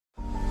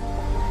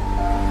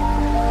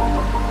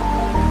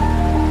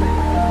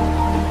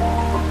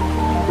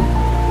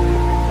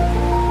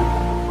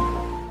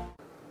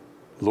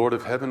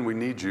Lord of heaven, we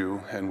need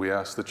you, and we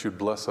ask that you'd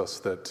bless us,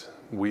 that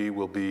we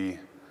will be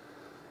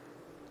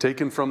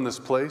taken from this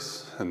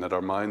place and that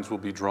our minds will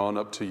be drawn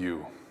up to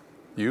you.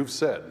 You've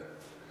said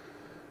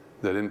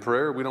that in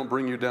prayer we don't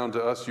bring you down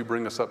to us, you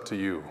bring us up to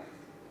you.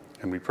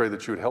 And we pray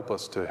that you would help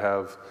us to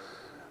have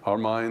our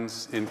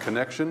minds in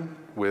connection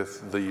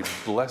with the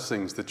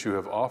blessings that you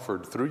have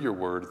offered through your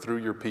word, through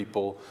your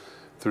people,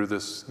 through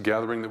this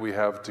gathering that we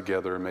have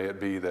together. May it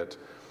be that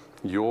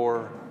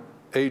your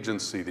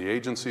agency, the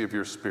agency of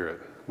your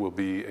Spirit, will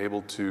be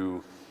able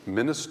to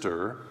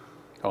minister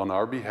on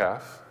our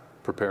behalf,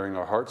 preparing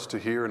our hearts to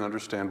hear and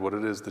understand what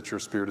it is that your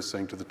Spirit is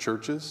saying to the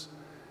churches,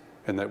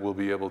 and that we'll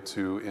be able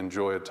to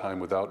enjoy a time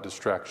without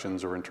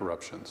distractions or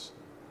interruptions.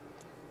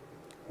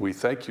 We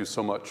thank you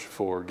so much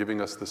for giving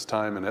us this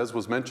time, and as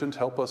was mentioned,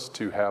 help us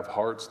to have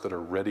hearts that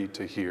are ready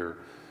to hear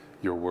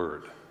your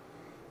word.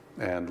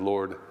 And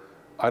Lord,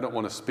 I don't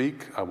want to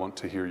speak, I want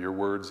to hear your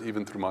words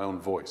even through my own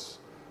voice.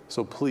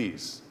 So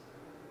please,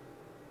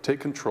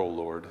 take control,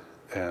 Lord,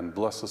 and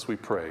bless us, we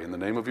pray. In the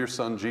name of your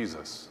Son,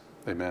 Jesus,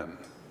 amen.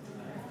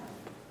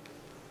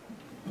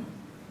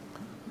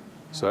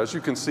 So as you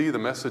can see, the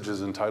message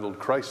is entitled,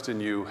 Christ in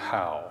You,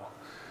 How?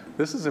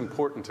 This is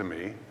important to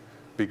me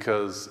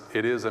because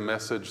it is a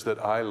message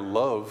that I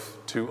love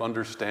to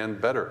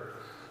understand better.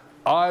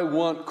 I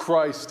want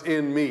Christ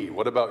in me.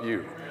 What about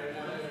you?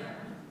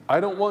 I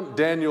don't want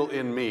Daniel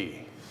in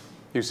me.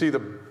 You see,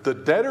 the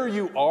deader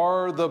you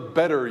are, the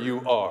better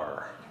you are.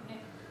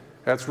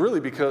 That's really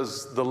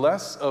because the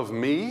less of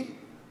me,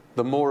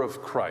 the more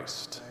of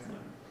Christ.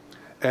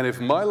 And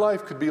if my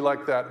life could be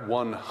like that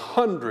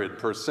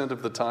 100%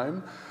 of the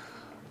time,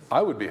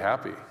 I would be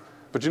happy.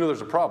 But you know,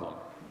 there's a problem.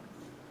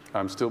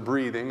 I'm still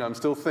breathing, I'm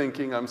still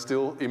thinking, I'm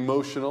still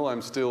emotional,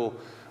 I'm still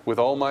with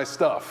all my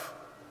stuff,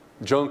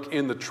 junk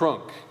in the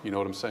trunk, you know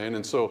what I'm saying?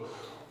 And so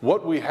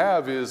what we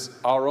have is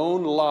our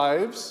own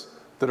lives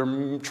that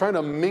are trying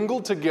to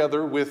mingle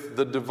together with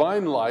the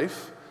divine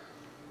life,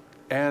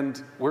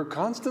 and we're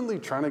constantly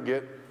trying to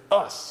get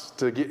us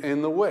to get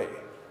in the way.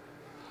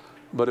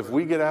 But if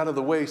we get out of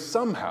the way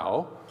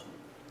somehow,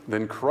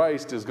 then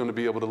Christ is going to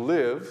be able to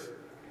live,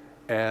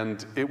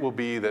 and it will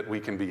be that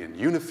we can be in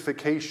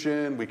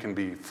unification, we can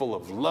be full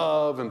of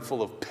love and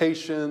full of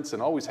patience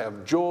and always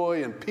have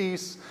joy and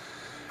peace,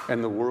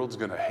 and the world's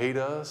going to hate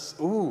us.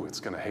 Ooh, it's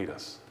going to hate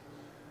us.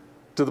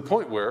 To the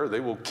point where they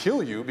will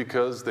kill you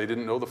because they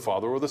didn't know the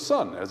Father or the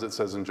Son, as it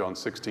says in John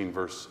 16,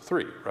 verse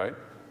 3, right?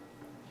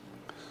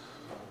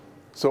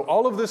 So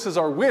all of this is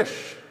our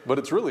wish, but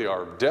it's really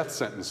our death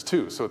sentence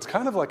too. So it's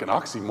kind of like an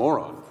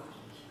oxymoron.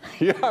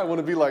 Yeah, I want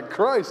to be like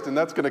Christ, and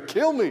that's going to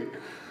kill me.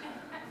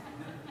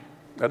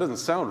 That doesn't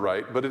sound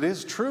right, but it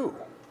is true.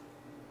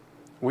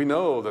 We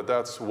know that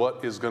that's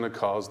what is going to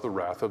cause the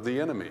wrath of the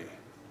enemy.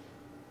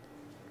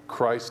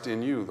 Christ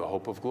in you, the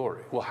hope of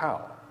glory. Well,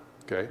 how?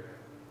 Okay.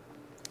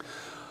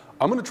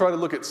 I'm going to try to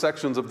look at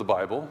sections of the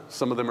Bible.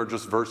 Some of them are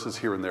just verses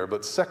here and there,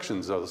 but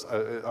sections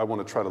I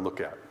want to try to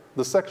look at.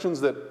 The sections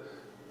that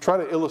try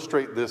to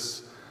illustrate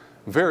this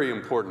very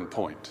important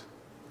point.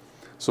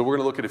 So we're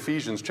going to look at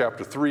Ephesians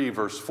chapter 3,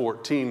 verse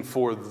 14.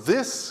 For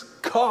this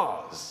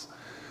cause,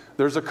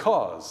 there's a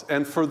cause,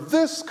 and for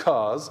this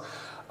cause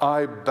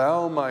I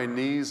bow my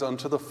knees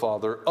unto the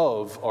Father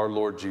of our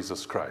Lord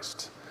Jesus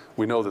Christ.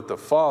 We know that the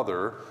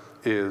Father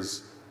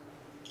is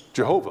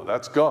Jehovah.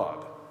 That's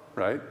God,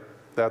 right?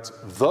 That's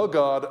the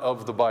God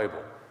of the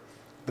Bible.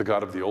 The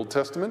God of the Old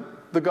Testament,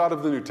 the God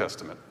of the New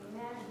Testament.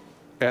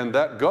 And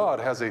that God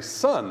has a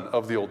son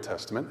of the Old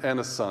Testament and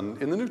a son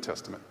in the New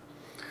Testament.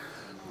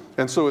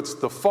 And so it's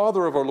the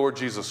Father of our Lord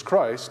Jesus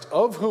Christ,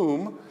 of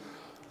whom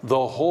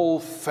the whole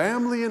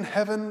family in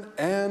heaven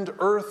and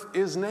earth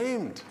is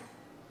named.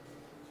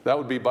 That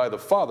would be by the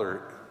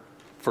Father,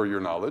 for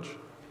your knowledge.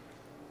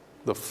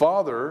 The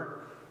Father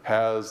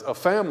has a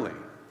family,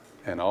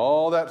 and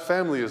all that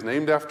family is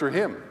named after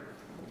him.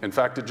 In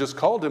fact, it just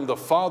called him the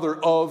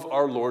Father of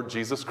our Lord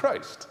Jesus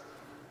Christ,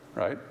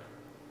 right?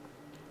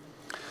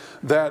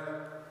 That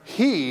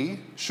he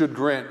should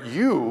grant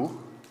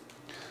you,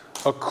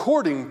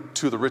 according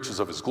to the riches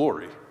of his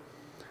glory,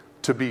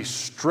 to be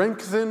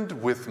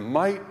strengthened with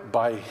might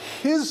by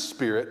his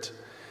Spirit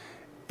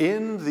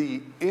in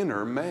the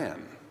inner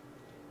man.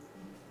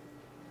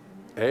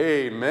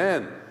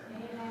 Amen. Amen.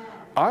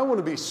 I want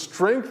to be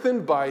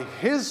strengthened by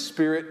his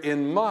Spirit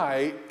in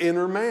my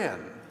inner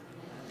man.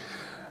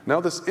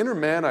 Now, this inner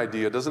man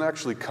idea doesn't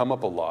actually come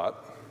up a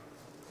lot.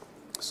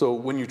 So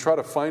when you try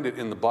to find it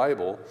in the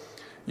Bible,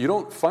 you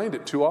don't find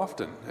it too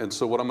often. And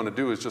so what I'm going to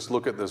do is just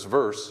look at this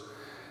verse.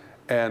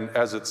 And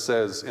as it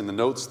says in the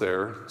notes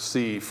there,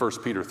 see 1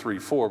 Peter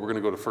 3:4. We're going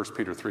to go to 1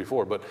 Peter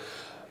 3:4. But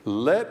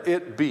let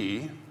it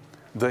be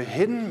the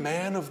hidden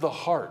man of the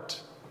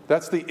heart.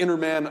 That's the inner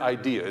man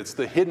idea. It's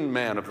the hidden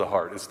man of the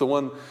heart. It's the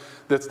one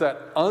that's that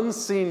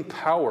unseen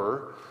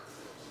power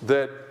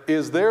that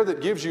is there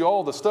that gives you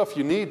all the stuff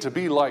you need to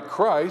be like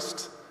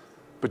Christ,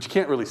 but you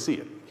can't really see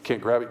it. You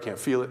can't grab it, you can't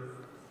feel it.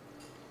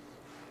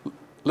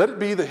 Let it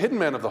be the hidden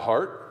man of the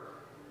heart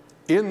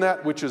in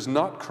that which is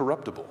not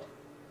corruptible,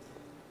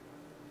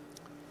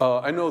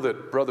 I know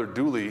that Brother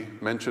Dooley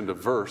mentioned a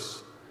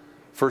verse,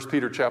 1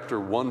 Peter chapter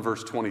 1,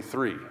 verse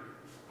 23.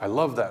 I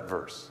love that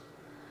verse.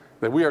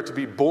 That we are to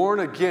be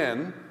born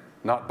again,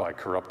 not by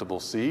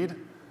corruptible seed,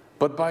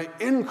 but by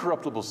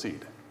incorruptible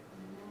seed.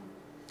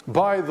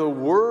 By the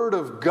word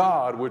of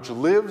God, which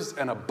lives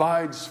and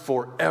abides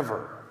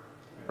forever.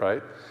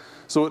 Right?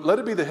 So let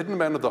it be the hidden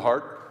man of the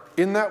heart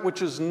in that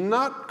which is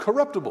not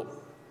corruptible.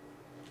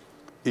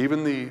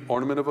 Even the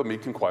ornament of a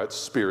meek and quiet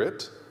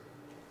spirit,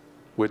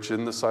 which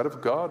in the sight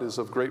of God is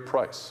of great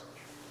price.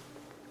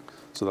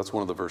 So that's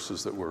one of the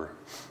verses that we're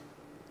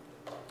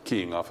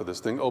keying off of this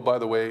thing. Oh, by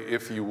the way,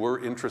 if you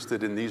were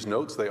interested in these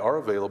notes, they are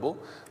available.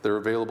 They're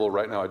available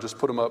right now. I just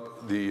put them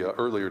up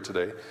earlier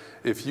today.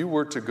 If you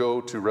were to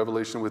go to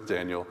Revelation with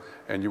Daniel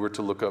and you were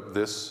to look up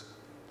this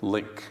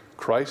link,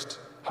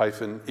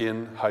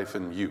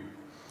 Christ-in-u,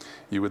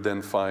 you would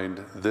then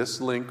find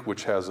this link,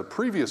 which has a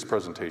previous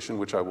presentation,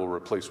 which I will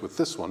replace with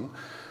this one.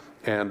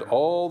 And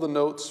all the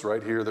notes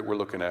right here that we're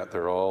looking at,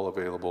 they're all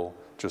available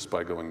just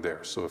by going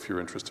there. So if you're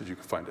interested, you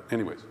can find it.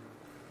 Anyways.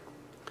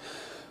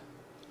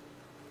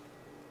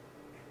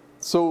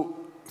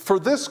 So for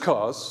this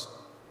cause,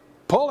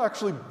 Paul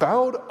actually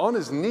bowed on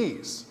his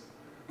knees,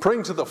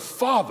 praying to the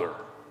Father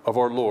of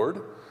our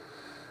Lord,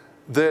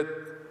 that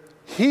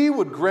he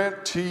would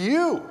grant to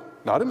you,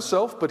 not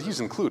himself, but he's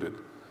included,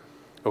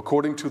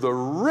 according to the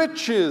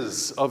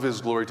riches of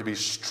his glory, to be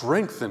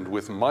strengthened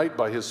with might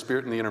by his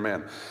Spirit in the inner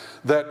man,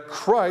 that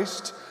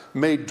Christ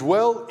may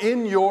dwell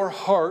in your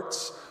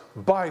hearts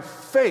by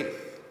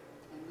faith.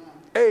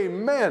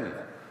 Amen. Amen.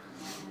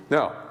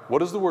 Now, what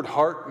does the word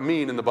heart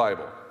mean in the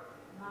Bible?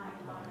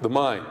 The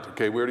mind.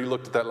 Okay, we already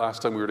looked at that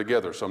last time we were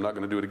together, so I'm not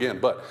going to do it again.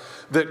 But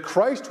that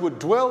Christ would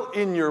dwell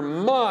in your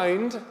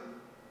mind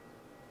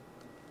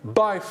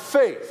by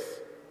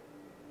faith.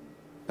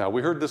 Now,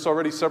 we heard this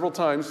already several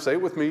times. Say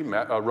it with me,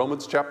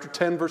 Romans chapter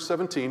 10, verse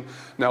 17.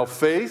 Now,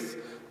 faith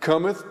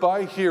cometh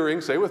by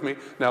hearing. Say it with me.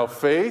 Now,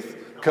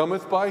 faith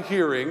cometh by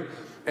hearing,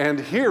 and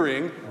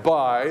hearing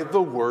by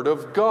the word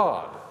of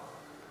God.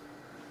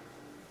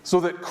 So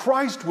that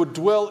Christ would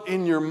dwell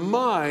in your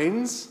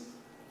minds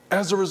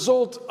as a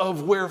result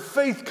of where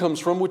faith comes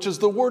from, which is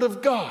the word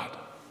of God.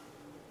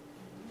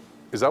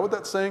 Is that what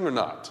that's saying or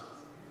not?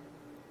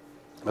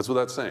 That's what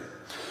that's saying.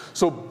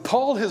 So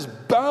Paul has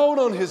bowed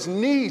on his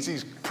knees.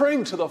 He's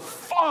praying to the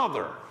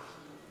Father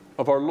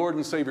of our Lord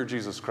and Savior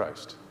Jesus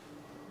Christ.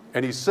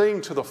 And he's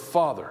saying to the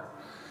Father,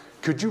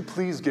 could you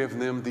please give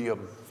them the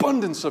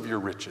abundance of your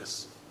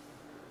riches?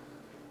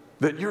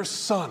 That your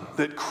Son,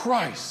 that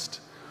Christ,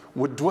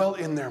 would dwell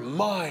in their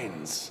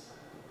minds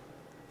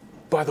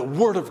by the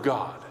word of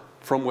God,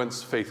 from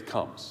whence faith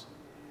comes.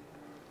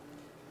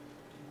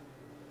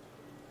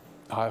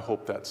 I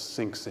hope that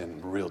sinks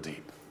in real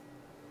deep.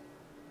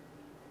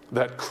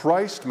 That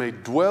Christ may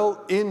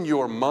dwell in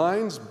your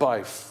minds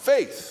by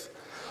faith,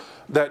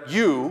 that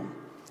you,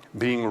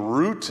 being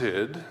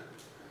rooted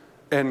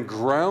and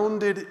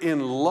grounded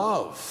in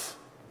love.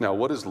 Now,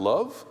 what is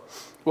love?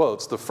 Well,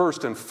 it's the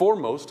first and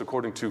foremost,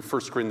 according to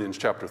 1 Corinthians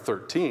chapter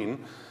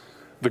 13.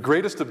 The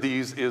greatest of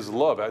these is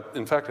love.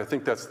 In fact, I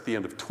think that's the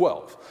end of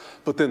 12.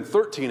 But then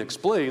 13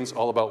 explains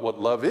all about what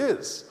love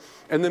is.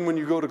 And then when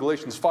you go to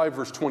Galatians 5,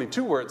 verse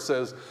 22, where it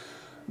says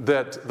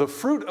that the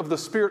fruit of the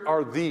Spirit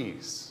are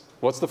these.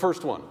 What's the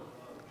first one?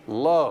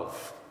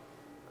 Love.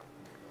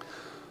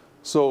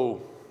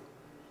 So,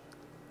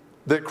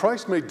 that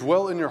Christ may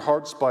dwell in your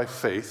hearts by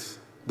faith,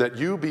 that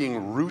you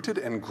being rooted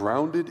and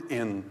grounded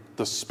in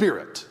the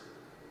Spirit,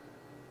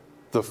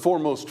 the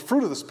foremost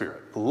fruit of the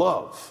Spirit,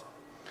 love,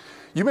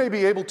 you may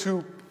be able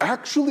to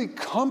actually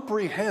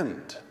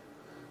comprehend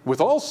with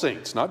all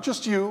saints, not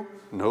just you,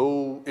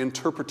 no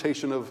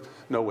interpretation of,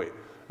 no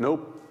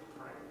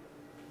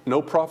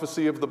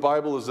prophecy of the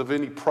Bible is of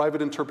any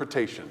private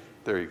interpretation.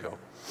 There you go.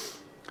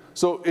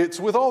 So it's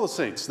with all the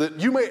saints that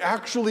you may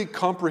actually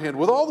comprehend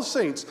with all the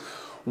saints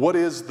what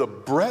is the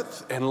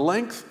breadth and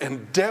length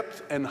and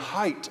depth and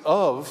height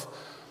of,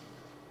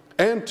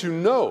 and to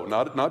know,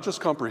 not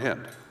just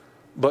comprehend,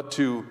 but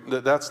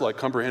that's like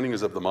comprehending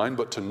is of the mind,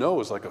 but to know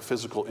is like a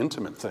physical,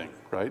 intimate thing,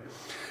 right?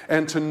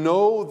 And to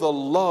know the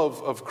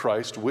love of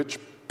Christ, which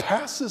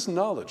passes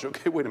knowledge.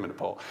 Okay, wait a minute,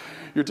 Paul.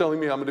 You're telling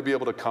me I'm going to be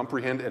able to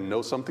comprehend and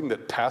know something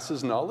that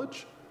passes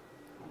knowledge?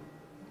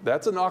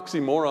 That's an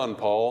oxymoron,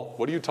 Paul.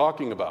 What are you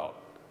talking about?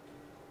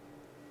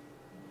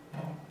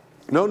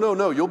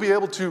 No. You'll be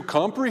able to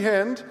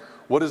comprehend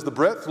what is the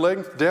breadth,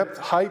 length, depth,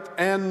 height,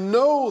 and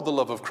know the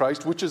love of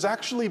Christ, which is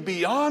actually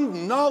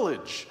beyond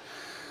knowledge.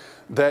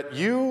 That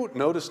you,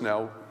 notice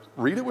now,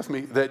 read it with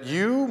me, that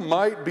you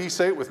might be,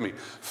 say it with me,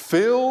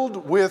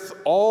 filled with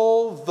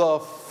all the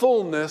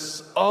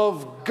fullness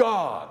of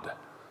God.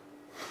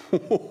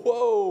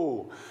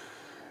 Whoa.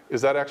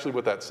 Is that actually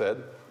what that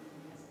said?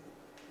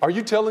 Are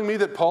you telling me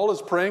that Paul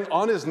is praying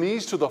on his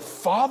knees to the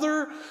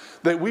Father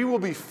that we will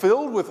be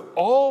filled with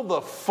all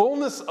the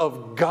fullness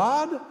of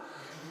God?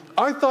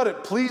 I thought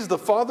it pleased the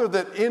Father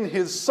that in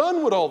his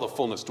Son would all the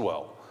fullness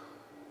dwell.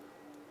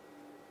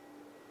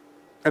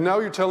 And now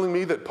you're telling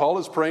me that Paul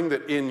is praying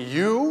that in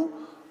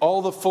you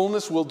all the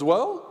fullness will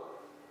dwell?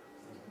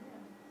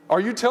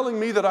 Are you telling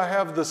me that I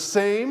have the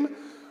same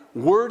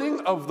wording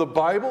of the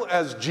Bible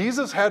as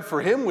Jesus had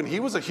for him when he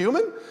was a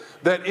human?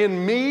 That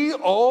in me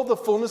all the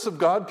fullness of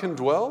God can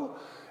dwell?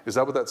 Is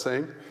that what that's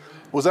saying?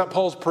 Was that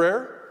Paul's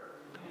prayer?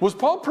 Was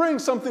Paul praying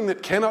something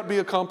that cannot be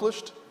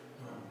accomplished?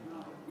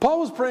 Paul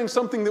was praying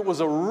something that was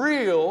a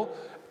real,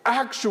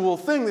 actual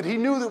thing that he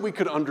knew that we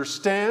could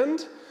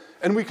understand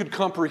and we could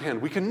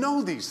comprehend. We can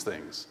know these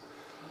things.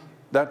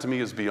 That to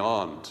me is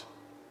beyond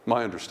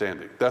my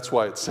understanding. That's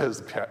why it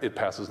says it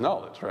passes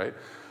knowledge, right?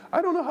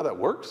 I don't know how that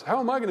works. How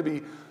am I going to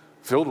be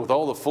filled with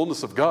all the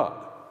fullness of God?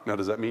 Now,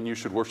 does that mean you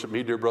should worship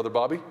me, dear brother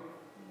Bobby?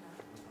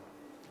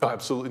 Oh,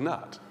 absolutely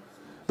not.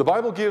 The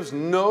Bible gives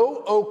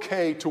no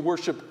okay to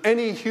worship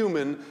any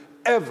human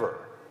ever.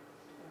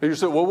 And you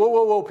say, whoa, whoa,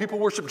 whoa, whoa, people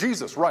worship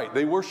Jesus. Right,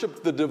 they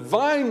worshiped the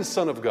divine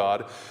Son of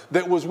God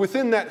that was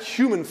within that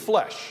human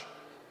flesh.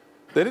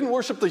 They didn't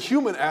worship the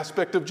human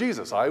aspect of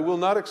Jesus. I will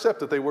not accept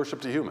that they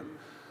worshiped a human.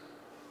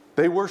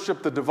 They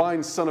worshiped the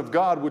divine Son of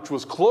God, which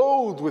was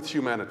clothed with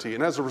humanity.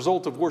 And as a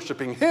result of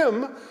worshiping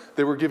him,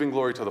 they were giving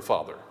glory to the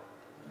Father.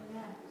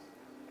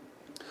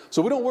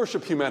 So we don't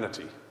worship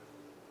humanity.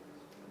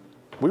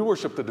 We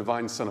worship the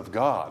divine Son of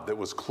God that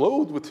was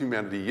clothed with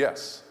humanity,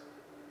 yes.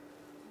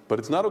 But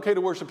it's not okay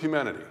to worship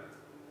humanity.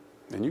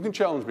 And you can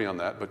challenge me on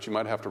that, but you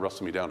might have to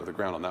wrestle me down to the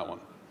ground on that one.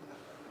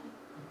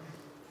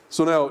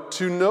 So now,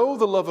 to know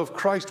the love of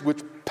Christ,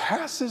 which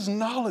passes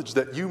knowledge,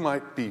 that you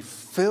might be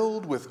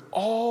filled with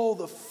all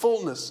the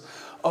fullness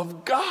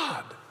of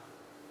God.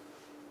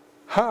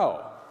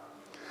 How?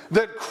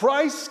 That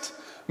Christ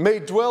may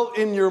dwell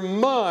in your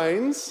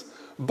minds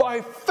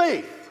by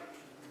faith.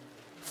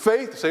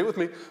 Faith, say it with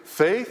me,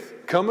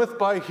 faith cometh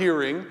by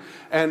hearing,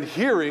 and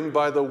hearing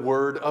by the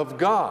word of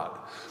God.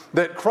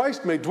 That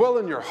Christ may dwell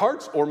in your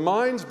hearts or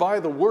minds by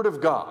the word of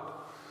God.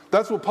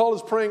 That's what Paul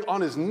is praying on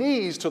his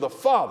knees to the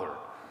Father.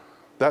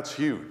 That's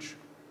huge.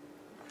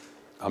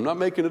 I'm not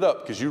making it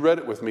up because you read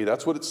it with me.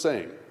 That's what it's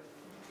saying.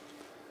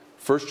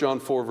 1 John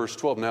 4, verse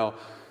 12. Now,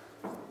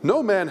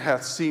 no man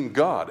hath seen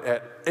God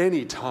at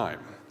any time.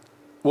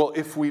 Well,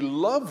 if we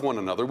love one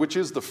another, which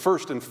is the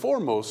first and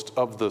foremost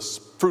of the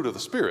fruit of the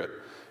Spirit,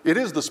 it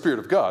is the Spirit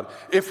of God.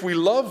 If we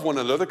love one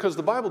another, because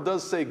the Bible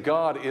does say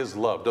God is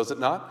love, does it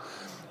not?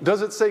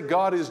 Does it say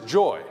God is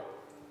joy?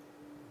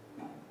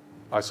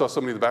 I saw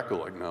somebody in the back go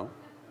like, no.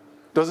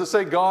 Does it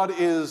say God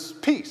is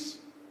peace?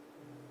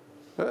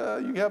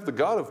 You have the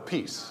God of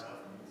peace.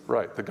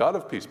 Right, the God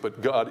of peace.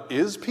 But God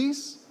is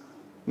peace?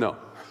 No.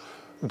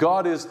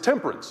 God is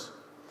temperance.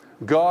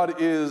 God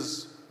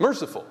is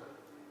merciful.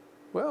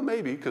 Well,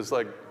 maybe, because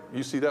like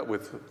you see that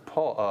with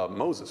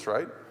Moses,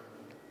 right?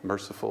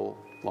 Merciful,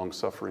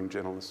 long-suffering,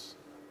 gentleness.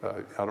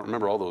 I don't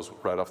remember all those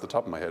right off the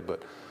top of my head,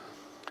 but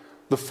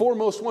the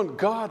foremost one,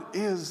 God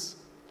is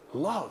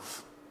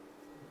love.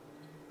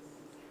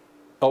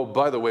 Oh,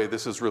 by the way,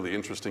 this is really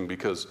interesting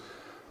because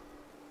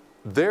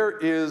there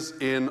is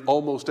in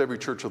almost every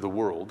church of the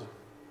world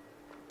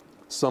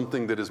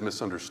something that is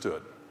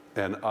misunderstood,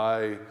 and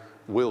I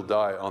will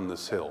die on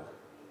this hill.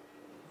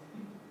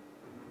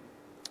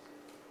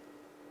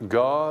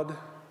 God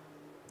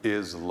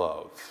is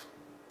love.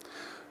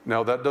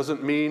 Now, that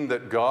doesn't mean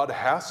that God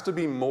has to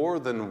be more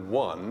than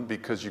one,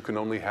 because you can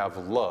only have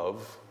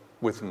love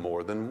with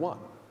more than one.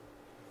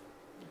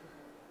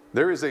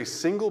 There is a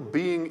single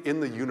being in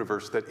the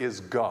universe that is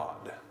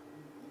God.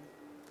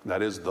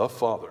 That is the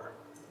Father.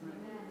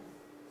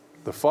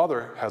 The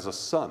Father has a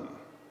Son.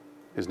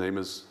 His name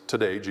is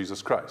today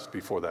Jesus Christ.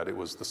 Before that, it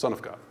was the Son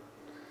of God.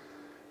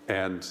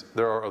 And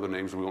there are other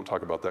names. We won't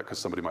talk about that because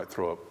somebody might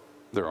throw up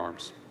their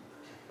arms.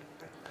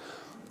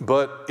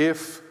 But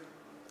if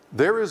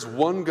there is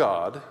one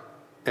God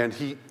and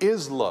he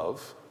is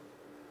love,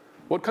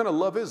 what kind of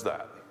love is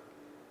that?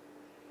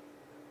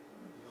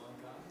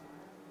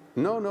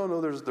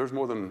 No, there's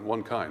more than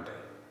one kind.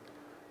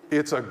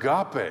 It's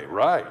agape,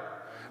 right?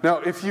 Now,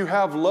 if you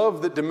have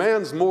love that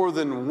demands more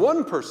than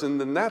one person,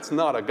 then that's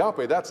not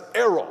agape, that's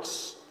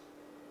eros.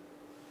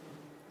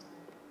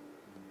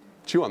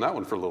 Chew on that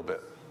one for a little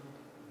bit.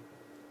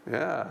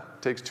 Yeah,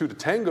 takes two to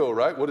tango,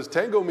 right? What does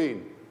tango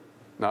mean?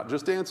 Not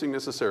just dancing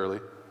necessarily.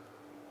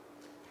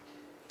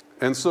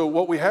 And so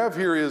what we have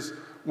here is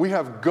we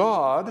have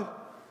God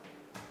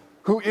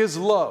who is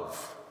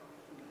love,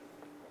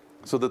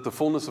 so that the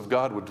fullness of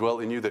God would dwell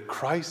in you, that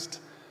Christ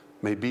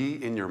may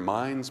be in your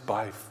minds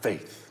by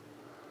faith.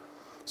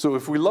 So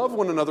if we love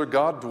one another,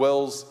 God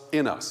dwells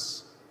in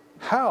us.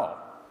 How?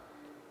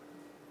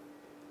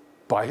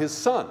 By his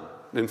Son.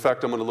 In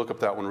fact, I'm going to look up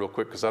that one real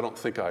quick because I don't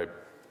think I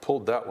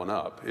pulled that one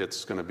up.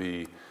 It's going to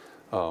be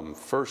 1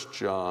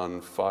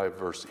 John 5,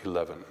 verse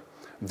 11.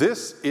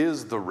 This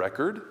is the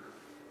record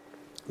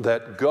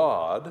that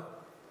God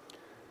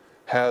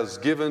has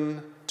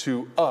given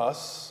to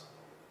us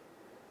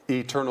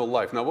eternal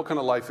life. Now, what kind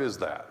of life is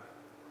that?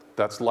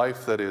 That's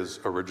life that is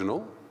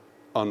original,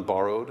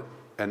 unborrowed,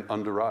 and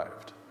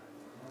underived.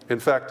 In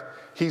fact,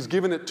 he's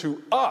given it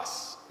to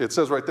us. It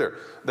says right there,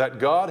 that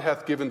God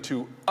hath given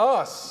to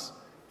us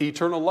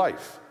eternal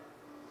life.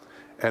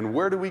 And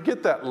where do we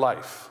get that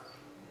life?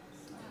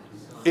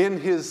 In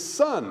his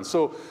Son.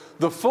 So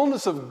the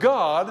fullness of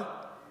God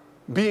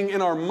being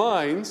in our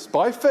minds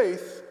by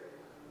faith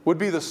would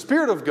be the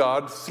Spirit of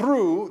God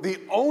through the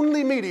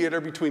only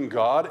mediator between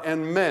God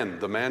and men,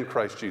 the man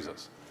Christ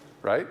Jesus.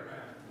 Right?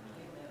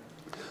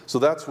 So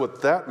that's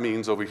what that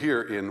means over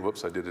here in,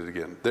 whoops, I did it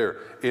again. There,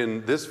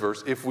 in this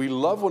verse, if we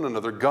love one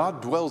another,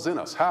 God dwells in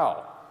us.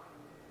 How?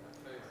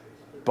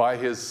 By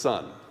his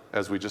Son,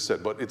 as we just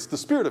said. But it's the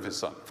Spirit of his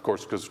Son, of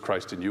course, because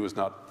Christ in you is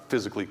not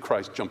physically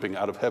Christ jumping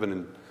out of heaven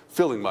and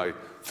filling my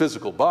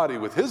physical body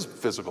with his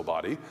physical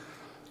body.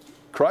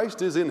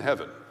 Christ is in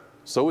heaven.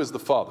 So is the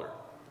Father.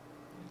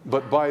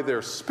 But by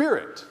their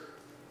Spirit,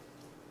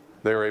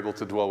 they are able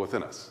to dwell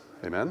within us.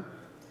 Amen?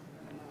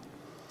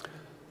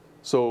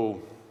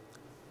 So,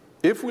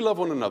 if we love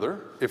one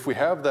another, if we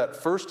have that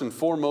first and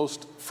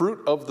foremost fruit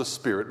of the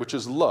Spirit, which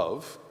is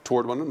love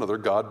toward one another,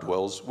 God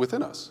dwells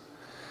within us.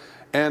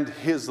 And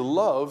his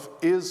love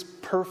is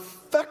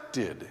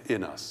perfected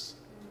in us.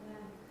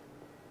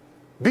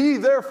 Be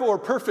therefore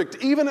perfect,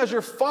 even as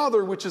your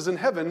Father which is in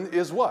heaven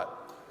is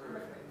what?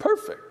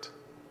 Perfect.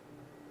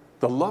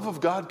 The love of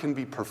God can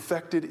be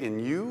perfected in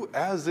you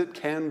as it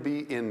can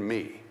be in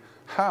me.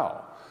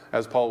 How?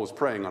 As Paul was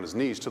praying on his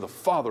knees to the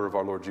Father of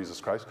our Lord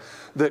Jesus Christ,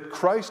 that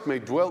Christ may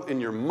dwell in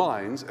your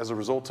minds as a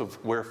result of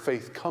where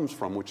faith comes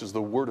from, which is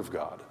the Word of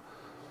God.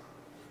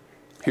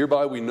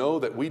 Hereby we know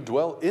that we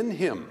dwell in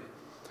him,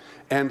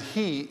 and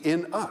he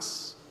in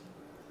us.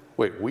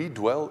 Wait, we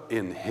dwell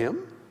in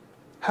him?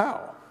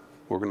 How?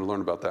 We're going to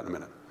learn about that in a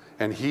minute.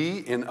 And he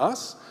in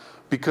us,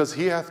 because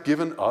he hath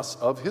given us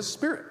of his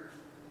Spirit.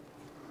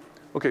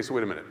 Okay, so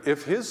wait a minute.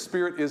 If his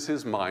Spirit is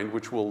his mind,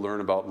 which we'll learn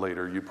about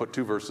later, you put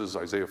two verses,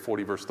 Isaiah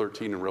 40, verse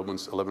 13, and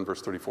Romans 11,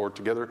 verse 34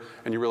 together,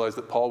 and you realize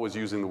that Paul was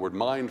using the word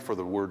mind for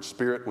the word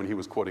Spirit when he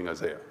was quoting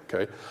Isaiah,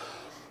 okay?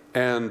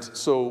 And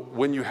so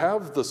when you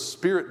have the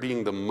Spirit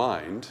being the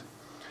mind,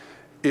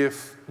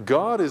 if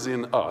God is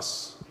in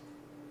us,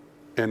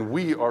 and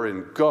we are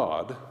in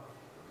God,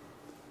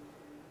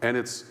 and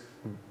it's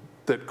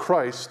that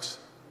Christ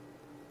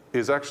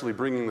is actually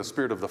bringing the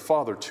Spirit of the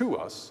Father to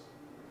us,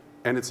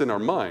 and it's in our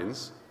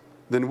minds,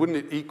 then wouldn't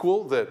it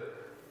equal that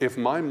if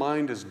my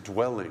mind is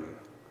dwelling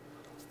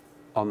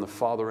on the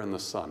Father and the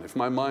Son, if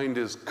my mind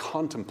is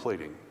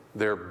contemplating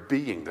their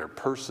being, their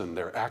person,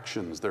 their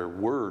actions, their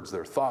words,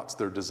 their thoughts,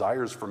 their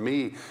desires for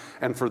me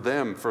and for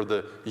them, for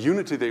the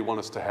unity they want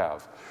us to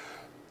have,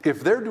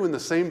 if they're doing the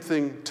same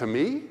thing to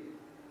me,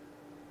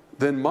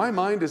 then my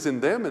mind is in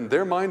them and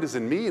their mind is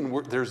in me,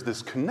 and there's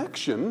this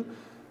connection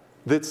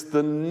that's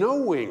the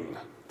knowing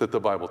that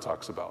the Bible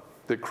talks about.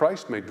 That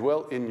Christ may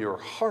dwell in your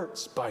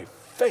hearts by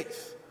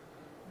faith.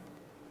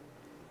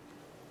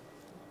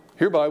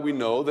 Hereby we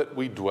know that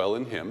we dwell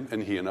in him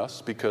and he in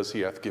us, because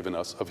he hath given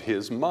us of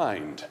his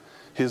mind,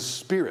 his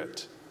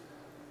Spirit.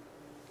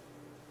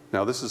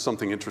 Now this is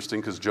something interesting,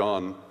 because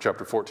John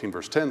chapter 14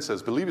 verse 10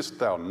 says, believest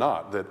thou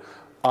not that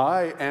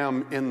I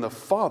am in the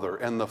Father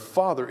and the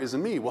Father is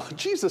in me? Well,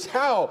 Jesus,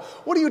 how?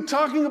 What are you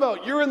talking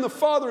about? You're in the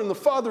Father and the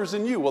Father is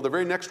in you. Well, the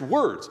very next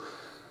words,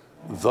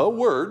 the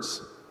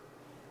words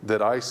that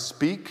I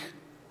speak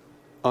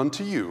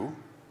unto you,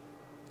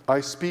 I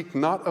speak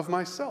not of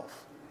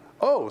myself.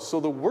 Oh, so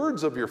the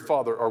words of your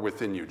Father are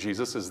within you,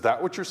 Jesus. Is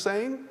that what you're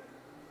saying?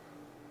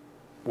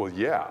 Well,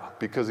 yeah,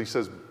 because he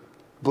says,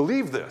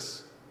 believe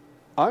this.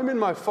 I'm in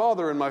my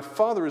Father and my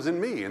Father is in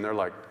me. And they're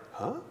like,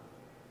 huh?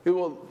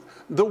 Well,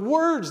 the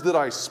words that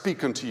I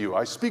speak unto you,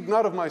 I speak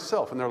not of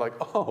myself. And they're like,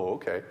 oh,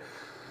 okay.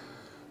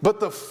 But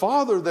the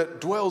Father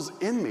that dwells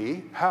in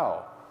me,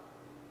 how?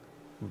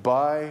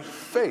 By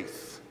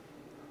faith.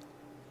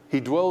 He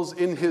dwells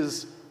in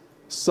his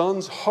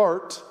Son's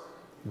heart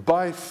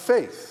by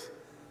faith.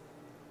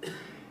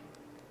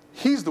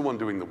 He's the one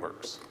doing the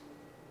works.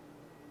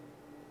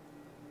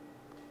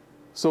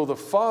 So the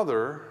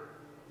Father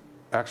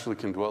actually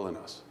can dwell in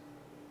us.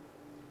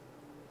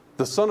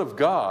 The Son of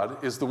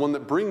God is the one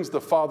that brings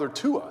the Father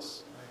to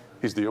us.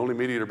 He's the only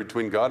mediator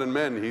between God and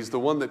men. He's the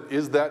one that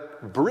is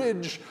that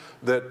bridge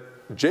that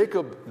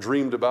Jacob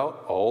dreamed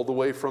about, all the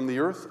way from the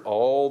earth,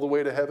 all the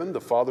way to heaven.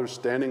 The Father's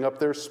standing up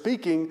there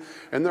speaking,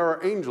 and there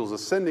are angels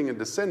ascending and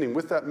descending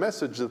with that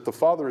message that the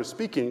Father is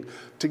speaking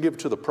to give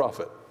to the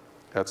prophet.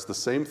 That's the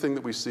same thing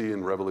that we see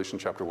in Revelation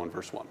chapter 1,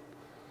 verse 1.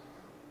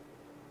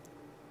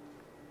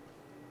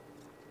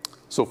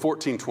 So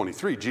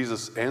 14:23,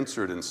 Jesus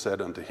answered and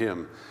said unto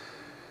him,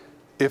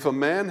 if a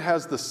man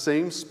has the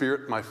same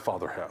Spirit my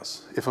Father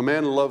has, if a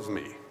man love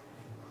me,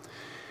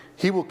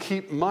 he will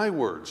keep my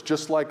words,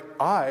 just like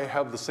I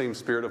have the same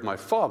Spirit of my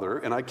Father,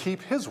 and I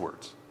keep his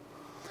words.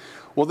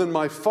 Well, then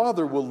my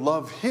Father will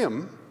love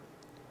him,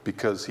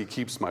 because he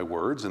keeps my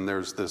words, and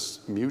there's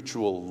this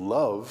mutual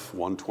love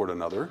one toward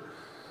another.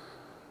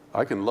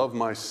 I can love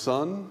my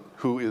son,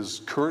 who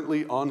is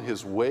currently on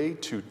his way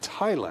to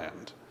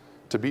Thailand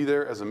to be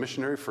there as a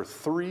missionary for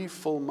 3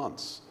 full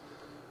months.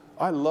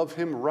 I love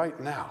him right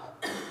now,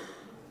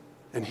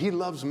 and he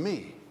loves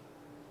me.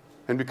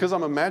 And because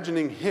I'm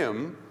imagining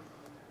him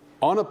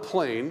on a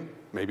plane,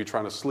 maybe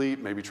trying to sleep,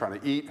 maybe trying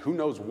to eat, who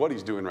knows what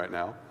he's doing right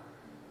now,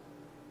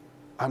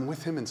 I'm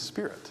with him in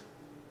spirit.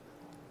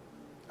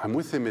 I'm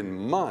with him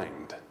in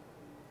mind.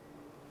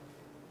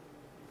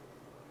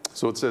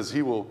 So it says,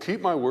 he will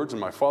keep my words and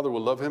my Father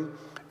will love him.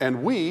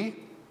 And we,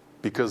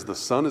 because the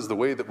Son is the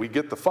way that we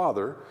get the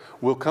Father,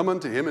 will come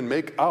unto him and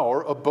make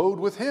our abode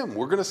with him.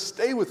 We're going to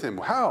stay with him.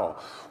 How?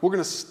 We're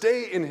going to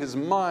stay in his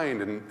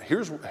mind. And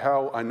here's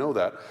how I know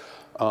that.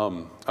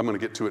 I'm going to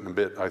get to it in a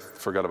bit. I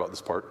forgot about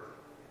this part.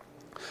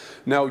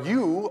 Now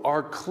you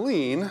are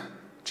clean,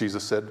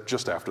 Jesus said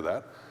just after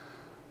that,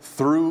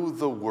 through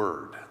the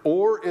word.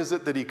 Or is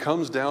it that he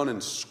comes down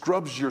and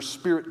scrubs your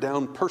spirit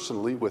down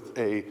personally with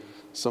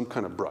some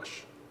kind of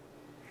brush?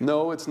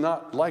 No, it's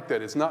not like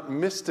that. It's not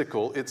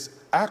mystical. It's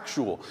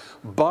actual.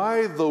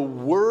 By the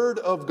word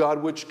of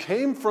God, which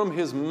came from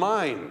his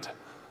mind.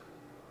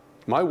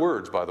 My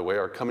words, by the way,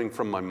 are coming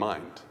from my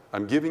mind.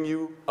 I'm giving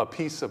you a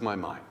piece of my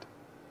mind.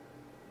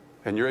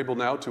 And you're able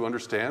now to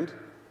understand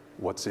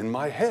what's in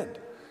my head.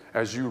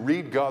 As you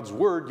read God's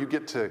word, you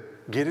get to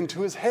get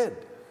into his head.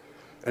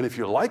 And if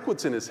you like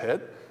what's in his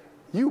head,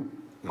 you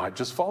might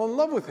just fall in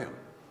love with him.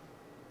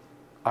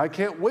 I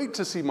can't wait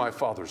to see my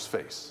Father's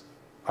face.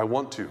 I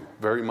want to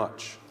very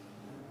much.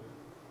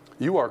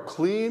 You are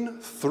clean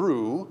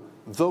through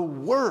the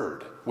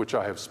word which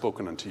I have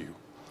spoken unto you.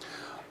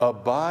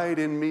 Abide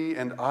in me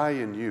and I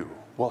in you.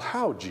 Well,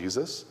 how,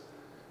 Jesus?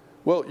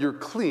 Well, you're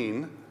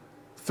clean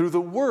through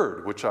the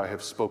word which I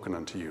have spoken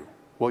unto you.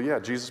 Well, yeah,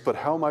 Jesus, but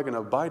how am I going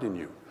to abide in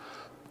you?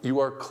 You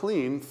are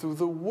clean through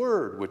the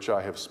word which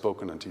I have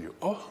spoken unto you.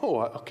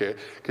 Oh, okay.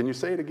 Can you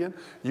say it again?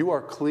 You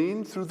are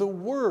clean through the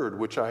word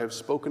which I have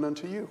spoken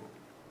unto you.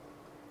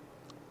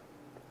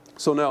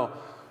 So now,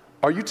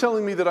 are you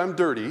telling me that I'm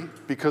dirty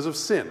because of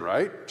sin,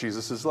 right?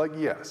 Jesus is like,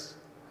 yes.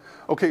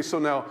 Okay, so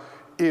now,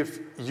 if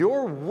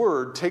your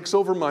word takes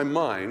over my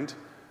mind,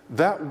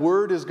 that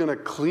word is going to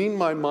clean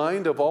my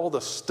mind of all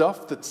the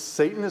stuff that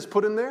Satan has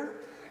put in there?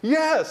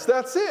 Yes,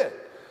 that's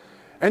it.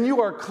 And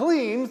you are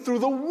clean through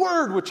the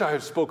word which I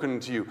have spoken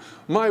to you.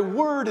 My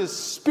word is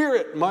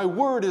spirit. My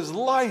word is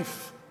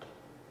life.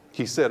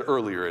 He said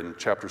earlier in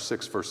chapter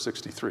 6, verse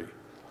 63.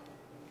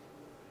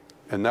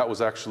 And that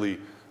was actually,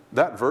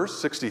 that verse,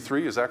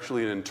 63, is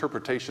actually an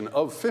interpretation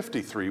of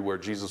 53, where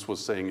Jesus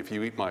was saying, if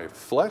you eat my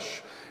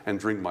flesh and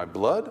drink my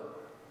blood,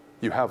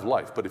 you have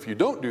life. But if you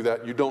don't do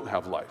that, you don't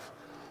have life.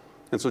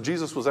 And so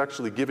Jesus was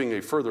actually giving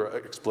a further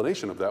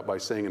explanation of that by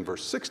saying in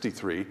verse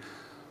 63,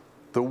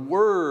 the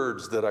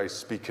words that I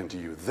speak unto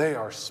you, they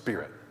are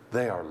spirit,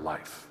 they are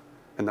life.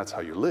 And that's how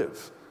you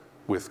live,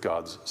 with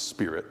God's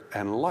spirit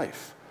and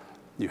life.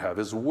 You have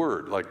his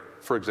word. Like,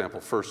 for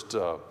example,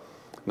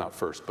 not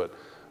first, but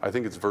I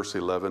think it's verse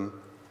 11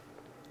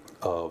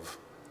 of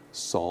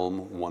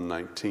Psalm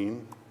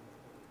 119.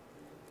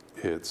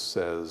 It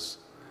says,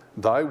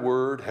 thy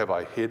word have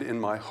I hid in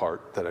my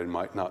heart that I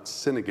might not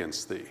sin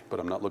against thee. But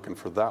I'm not looking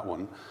for that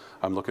one.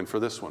 I'm looking for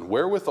this one.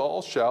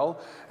 Wherewithal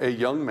shall a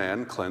young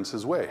man cleanse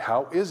his way?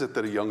 How is it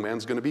that a young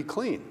man's going to be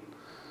clean?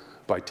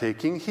 By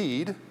taking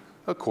heed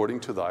according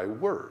to thy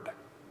word.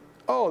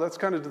 Oh, that's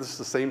kind of the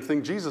same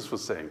thing Jesus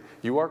was saying.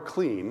 You are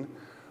clean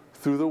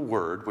through the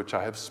word which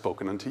I have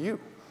spoken unto you.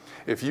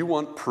 If you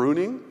want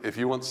pruning, if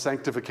you want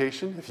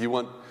sanctification, if you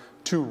want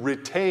to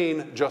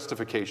retain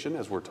justification,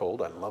 as we're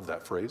told, I love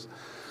that phrase,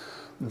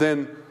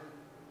 then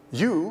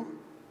you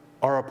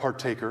are a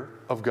partaker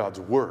of God's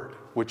word,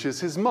 which is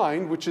his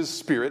mind, which is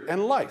spirit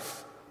and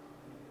life.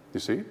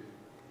 You see?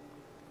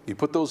 You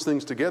put those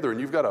things together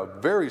and you've got a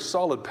very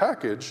solid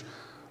package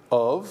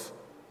of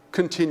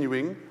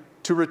continuing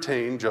to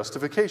retain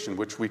justification,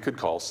 which we could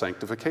call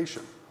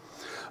sanctification.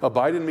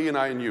 Abide in me and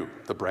I in you.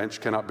 The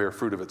branch cannot bear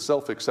fruit of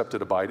itself except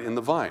it abide in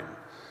the vine.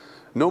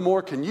 No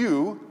more can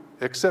you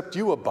except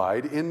you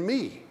abide in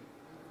me.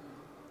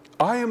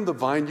 I am the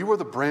vine, you are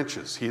the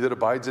branches. He that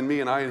abides in me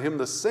and I in him,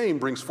 the same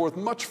brings forth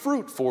much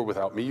fruit, for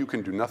without me you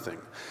can do nothing.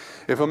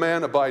 If a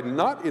man abide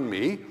not in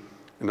me,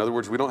 in other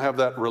words, we don't have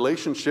that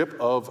relationship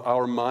of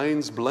our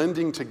minds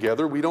blending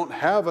together. We don't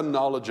have a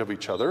knowledge of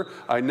each other.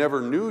 I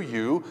never knew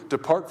you.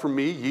 Depart from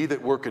me, ye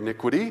that work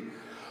iniquity.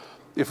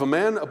 If a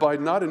man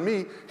abide not in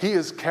me, he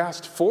is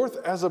cast forth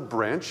as a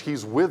branch.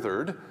 He's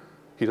withered.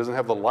 He doesn't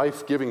have the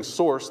life-giving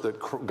source that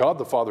God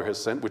the Father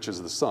has sent, which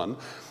is the Son.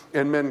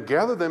 And men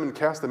gather them and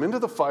cast them into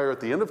the fire at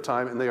the end of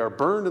time, and they are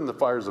burned in the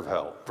fires of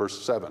hell.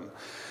 Verse 7.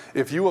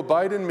 If you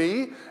abide in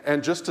me,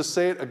 and just to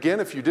say it again,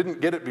 if you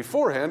didn't get it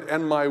beforehand,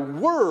 and my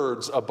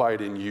words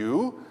abide in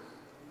you,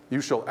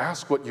 you shall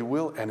ask what you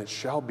will, and it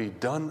shall be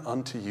done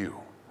unto you.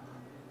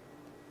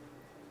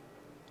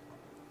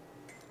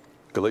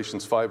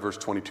 Galatians 5, verse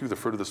 22, the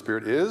fruit of the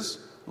Spirit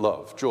is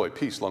love, joy,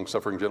 peace,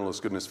 long-suffering, gentleness,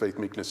 goodness, faith,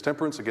 meekness,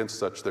 temperance. Against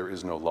such there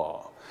is no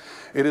law.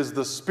 It is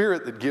the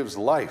Spirit that gives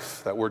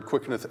life. That word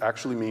quickeneth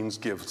actually means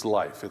gives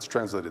life. It's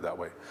translated that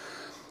way.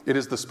 It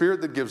is the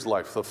Spirit that gives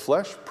life. The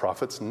flesh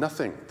profits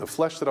nothing. The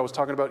flesh that I was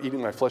talking about, eating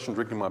my flesh and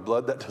drinking my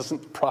blood, that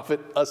doesn't profit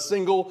a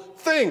single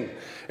thing.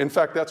 In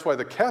fact, that's why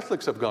the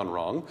Catholics have gone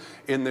wrong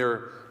in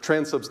their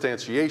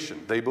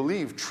transubstantiation. They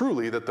believe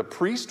truly that the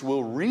priest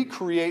will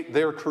recreate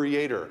their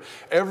creator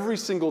every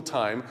single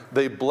time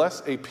they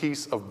bless a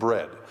piece of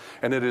bread.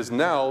 And it is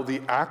now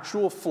the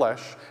actual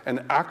flesh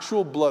and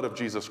actual blood of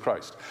Jesus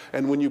Christ.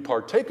 And when you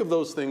partake of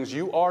those things,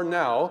 you are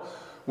now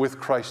with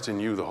Christ in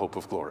you, the hope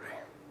of glory.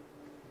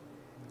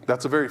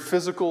 That's a very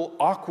physical,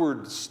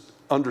 awkward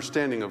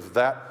understanding of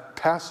that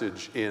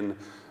passage in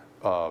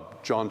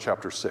John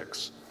chapter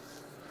 6.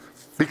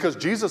 Because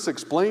Jesus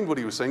explained what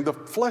he was saying. The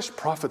flesh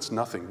profits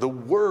nothing. The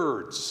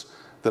words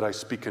that I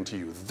speak unto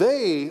you,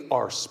 they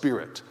are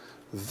spirit.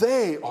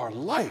 They are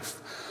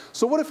life.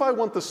 So what if I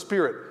want the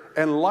spirit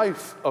and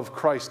life of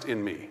Christ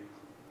in me?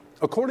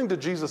 According to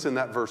Jesus in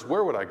that verse,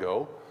 where would I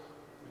go?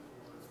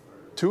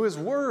 To his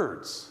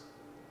words.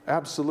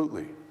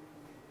 Absolutely.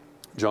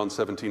 John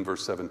 17,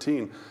 verse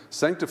 17,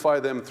 sanctify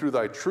them through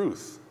thy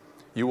truth.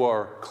 You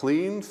are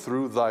clean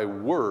through thy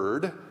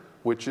word,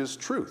 which is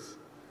truth.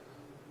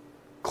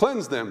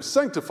 Cleanse them,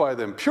 sanctify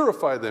them,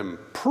 purify them,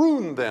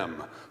 prune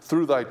them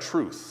through thy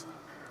truth.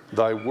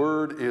 Thy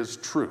word is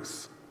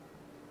truth.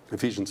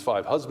 Ephesians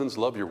 5, husbands,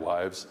 love your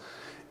wives,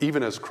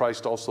 even as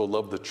Christ also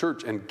loved the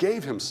church and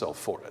gave himself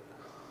for it,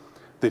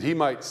 that he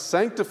might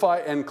sanctify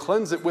and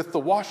cleanse it with the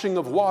washing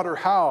of water.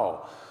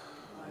 How?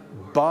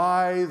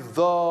 By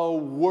the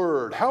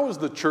word. How is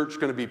the church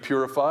going to be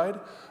purified?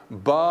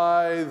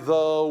 By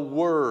the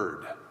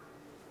word.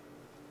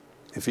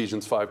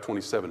 Ephesians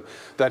 5:27,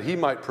 that he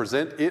might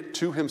present it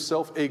to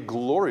himself a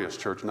glorious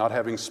church, not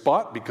having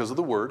spot because of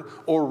the word,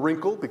 or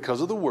wrinkle because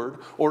of the word,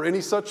 or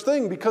any such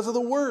thing because of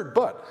the word,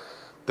 but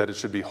that it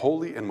should be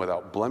holy and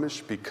without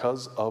blemish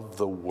because of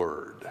the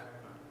word.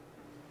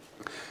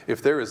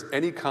 If there is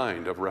any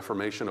kind of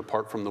reformation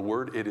apart from the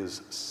word, it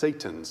is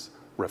Satan's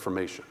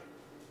reformation.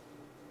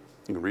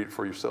 You can read it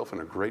for yourself in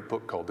a great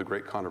book called The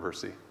Great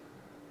Controversy.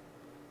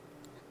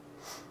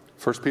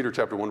 1 Peter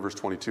chapter 1, verse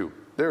 22.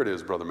 There it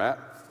is, Brother Matt.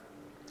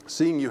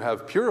 Seeing you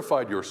have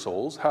purified your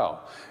souls,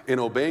 how? In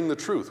obeying the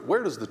truth.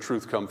 Where does the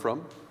truth come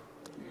from?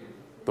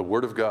 The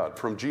Word of God,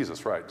 from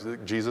Jesus, right?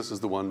 Jesus is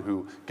the one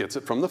who gets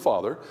it from the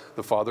Father.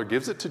 The Father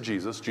gives it to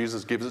Jesus.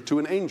 Jesus gives it to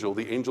an angel.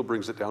 The angel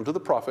brings it down to the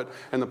prophet,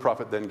 and the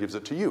prophet then gives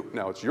it to you.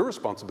 Now, it's your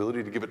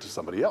responsibility to give it to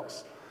somebody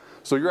else.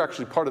 So you're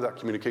actually part of that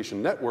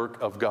communication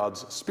network of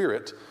God's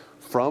Spirit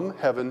from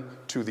heaven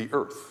to the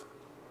earth.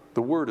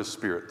 The Word is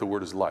Spirit. The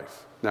Word is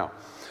life. Now,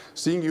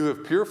 seeing you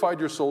have purified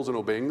your souls in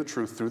obeying the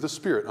truth through the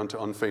Spirit unto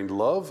unfeigned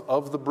love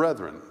of the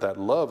brethren. That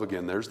love,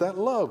 again, there's that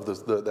love,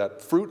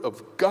 that fruit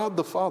of God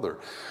the Father.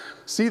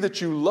 See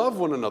that you love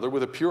one another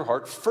with a pure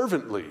heart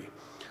fervently,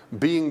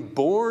 being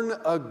born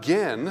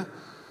again,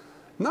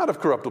 not of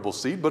corruptible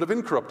seed, but of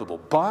incorruptible,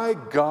 by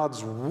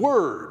God's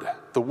word,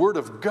 the word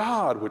of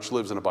God, which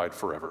lives and abides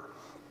forever.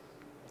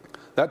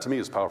 That to me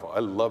is powerful. I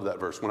love that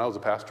verse. When I was a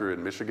pastor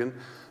in Michigan,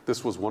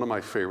 this was one of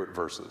my favorite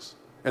verses.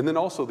 And then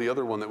also the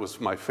other one that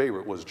was my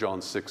favorite was John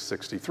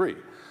 6:63.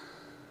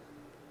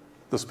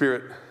 The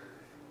Spirit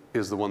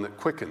is the one that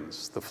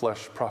quickens. The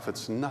flesh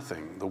profits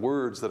nothing. The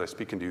words that I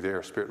speak into you, they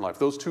are spirit and life.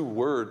 Those two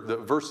the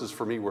verses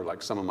for me were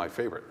like some of my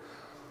favorite.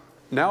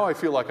 Now I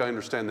feel like I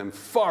understand them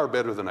far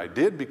better than I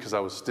did because I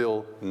was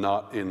still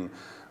not in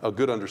a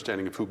good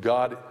understanding of who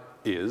God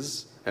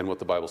is and what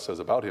the Bible says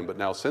about him. But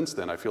now since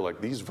then, I feel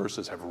like these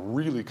verses have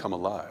really come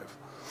alive.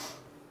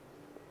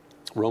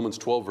 Romans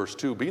 12, verse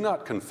 2, be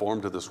not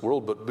conformed to this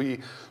world, but be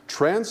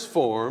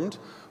transformed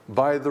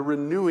by the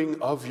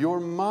renewing of your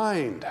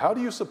mind. How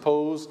do you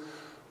suppose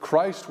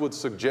Christ would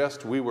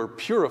suggest we were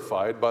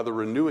purified by the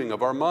renewing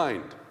of our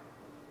mind?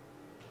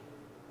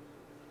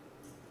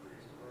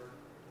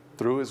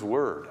 Through his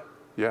word,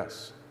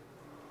 yes.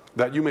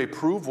 That you may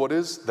prove what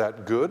is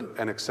that good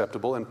and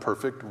acceptable and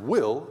perfect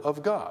will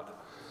of God.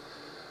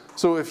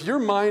 So if your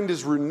mind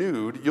is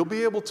renewed, you'll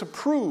be able to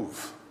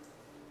prove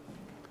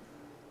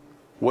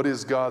what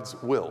is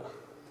God's will.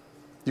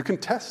 You can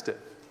test it,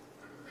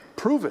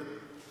 prove it,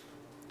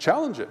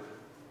 challenge it.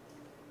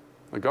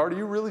 Like, God, are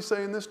you really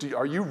saying this?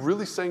 Are you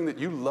really saying that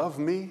you love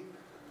me,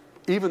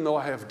 even though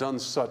I have done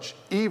such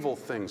evil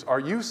things? Are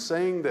you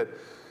saying that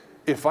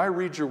if I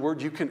read your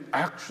word, you can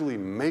actually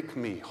make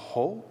me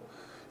whole?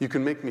 You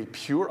can make me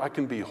pure? I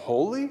can be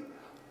holy?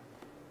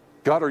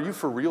 God, are you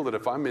for real that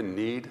if I'm in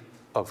need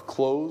of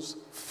clothes,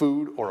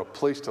 food, or a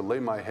place to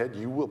lay my head,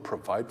 you will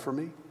provide for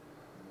me?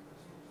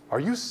 Are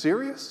you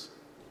serious?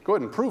 Go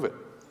ahead and prove it.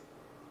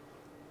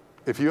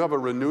 If you have a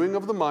renewing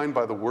of the mind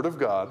by the word of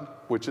God,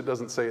 which it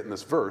doesn't say it in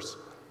this verse,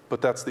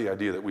 but that's the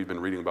idea that we've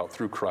been reading about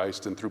through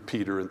Christ and through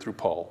Peter and through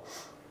Paul,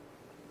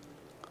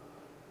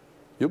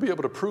 you'll be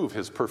able to prove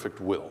his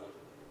perfect will.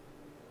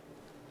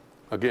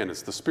 Again,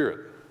 it's the Spirit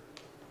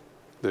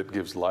that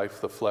gives life.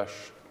 The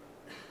flesh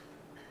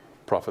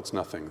profits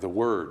nothing. The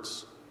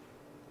words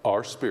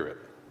are spirit.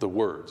 The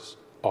words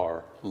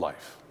are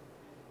life.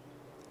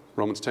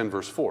 Romans 10,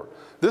 verse 4.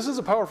 This is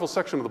a powerful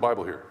section of the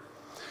Bible here.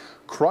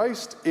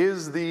 Christ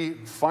is the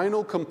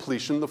final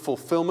completion, the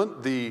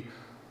fulfillment, the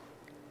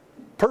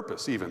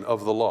purpose even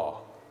of the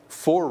law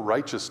for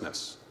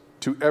righteousness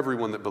to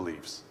everyone that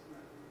believes.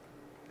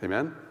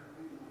 Amen?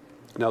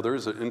 Now there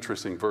is an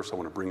interesting verse I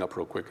want to bring up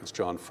real quick. It's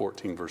John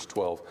 14, verse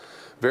 12.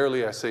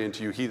 Verily I say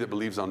unto you, he that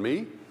believes on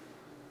me,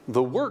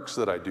 the works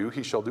that I do,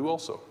 he shall do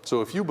also. So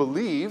if you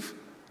believe,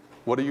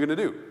 what are you going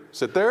to do?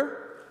 Sit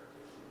there?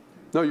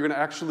 No, you're going to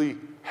actually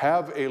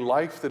have a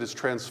life that is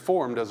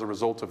transformed as a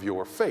result of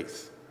your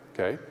faith.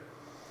 Okay?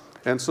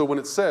 And so when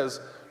it says,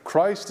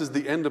 Christ is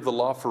the end of the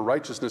law for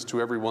righteousness to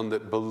everyone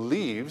that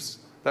believes,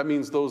 that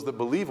means those that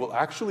believe will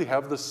actually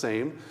have the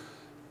same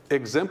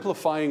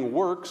exemplifying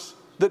works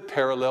that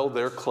parallel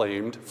their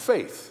claimed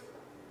faith.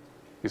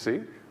 You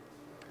see?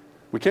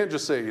 We can't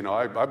just say,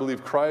 I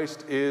believe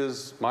Christ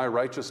is my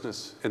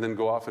righteousness, and then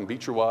go off and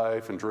beat your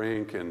wife and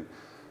drink and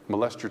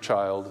molest your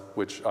child,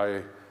 which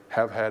I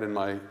have had in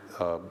my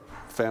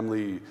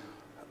family,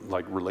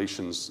 like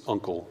relations,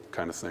 uncle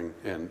kind of thing,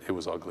 and it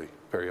was ugly,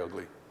 very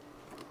ugly.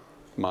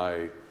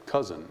 My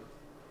cousin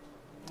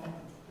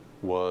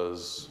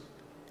was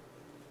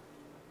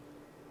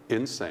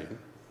insane,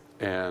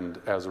 and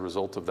as a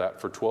result of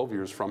that, for 12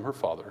 years from her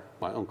father,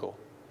 my uncle,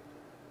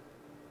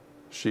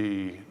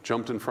 she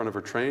jumped in front of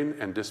her train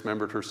and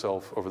dismembered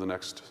herself over the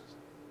next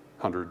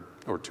 100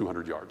 or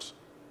 200 yards.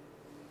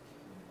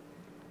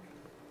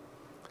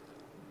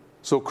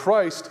 So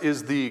Christ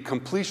is the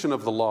completion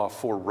of the law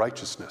for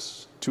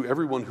righteousness to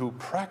everyone who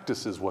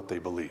practices what they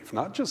believe,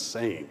 not just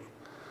saying.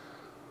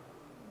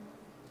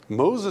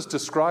 Moses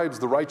describes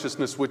the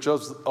righteousness which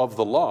is of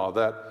the law,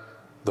 that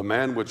the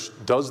man which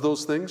does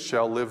those things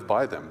shall live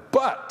by them.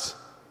 But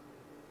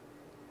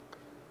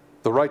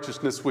the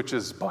righteousness which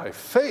is by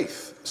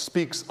faith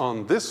speaks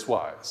on this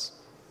wise.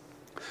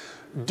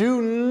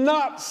 Do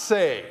not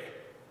say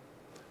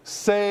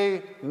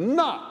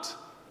not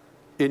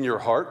in your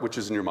heart, which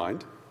is in your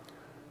mind,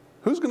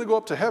 who's going to go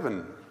up to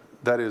heaven,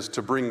 that is,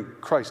 to bring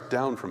Christ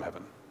down from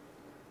heaven?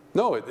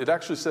 No, it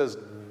actually says,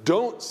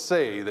 don't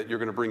say that you're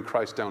going to bring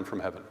Christ down from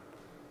heaven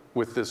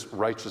with this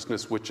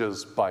righteousness which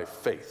is by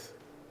faith.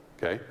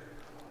 Okay?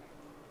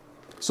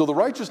 So the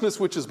righteousness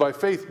which is by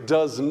faith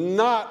does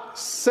not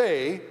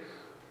say,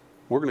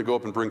 we're going to go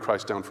up and bring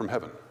Christ down from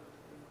heaven.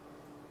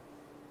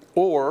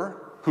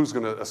 Or, who's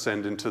going to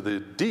ascend into the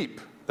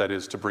deep, that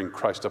is, to bring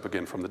Christ up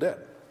again from the dead?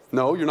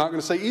 No, you're not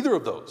going to say either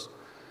of those.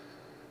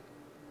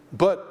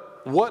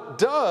 But what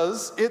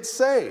does it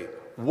say?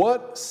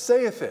 What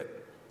saith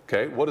it?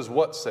 Okay, what does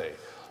what say?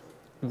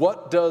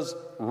 What does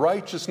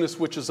righteousness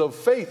which is of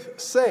faith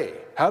say?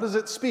 How does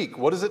it speak?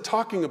 What is it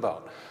talking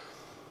about?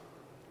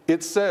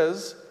 It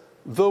says,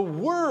 the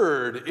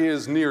word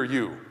is near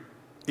you,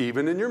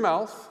 even in your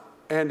mouth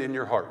and in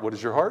your heart. What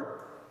is your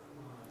heart?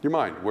 Your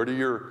mind. Where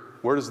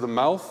does the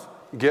mouth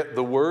get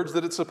the words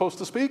that it's supposed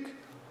to speak?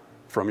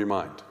 From your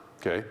mind.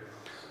 Okay?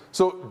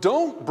 So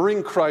don't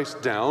bring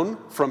Christ down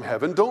from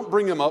heaven. Don't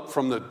bring him up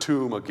from the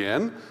tomb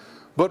again.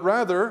 But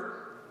rather,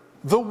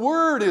 the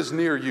word is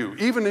near you,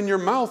 even in your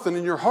mouth and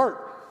in your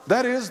heart.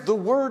 That is the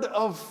word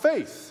of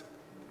faith.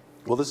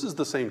 Well, this is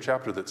the same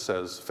chapter that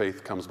says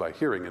faith comes by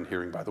hearing, and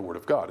hearing by the word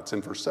of God. It's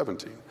in verse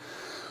 17.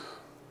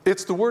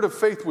 It's the word of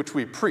faith which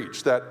we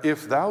preach, that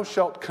if thou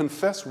shalt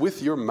confess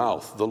with your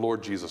mouth the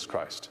Lord Jesus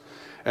Christ,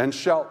 and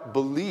shalt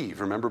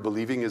believe, remember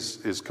believing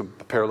is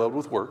paralleled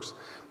with works,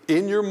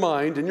 in your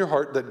mind, in your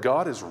heart, that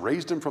God has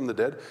raised him from the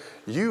dead,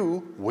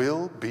 you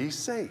will be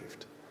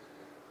saved.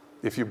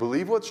 If you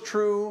believe what's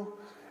true,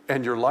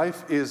 and your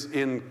life is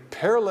in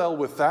parallel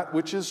with that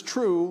which is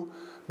true,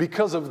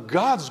 because of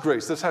God's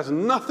grace, this has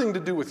nothing to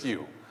do with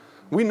you.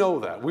 We know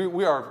that.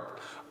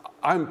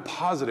 I'm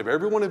positive,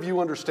 every one of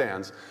you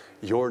understands,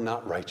 you're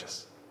not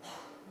righteous.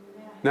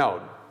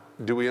 Now,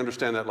 do we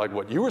understand that like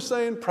what you were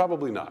saying?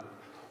 Probably not.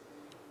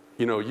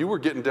 You were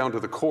getting down to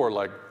the core,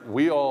 like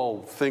we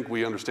all think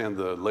we understand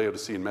the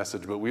Laodicean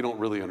message, but we don't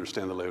really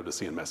understand the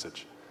Laodicean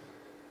message.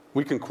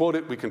 We can quote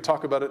it, we can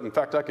talk about it. In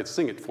fact, I could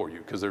sing it for you,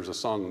 because there's a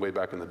song way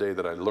back in the day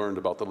that I learned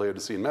about the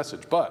Laodicean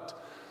message,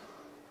 but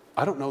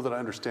I don't know that I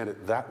understand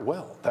it that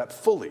well, that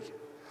fully.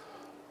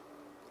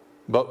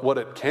 But what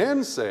it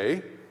can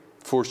say,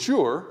 for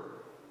sure,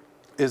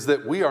 is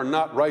that we are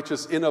not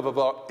righteous in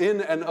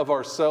and of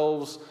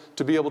ourselves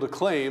to be able to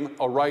claim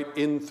a right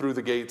in through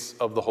the gates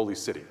of the holy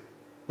city.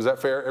 Is that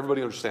fair?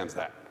 Everybody understands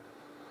that.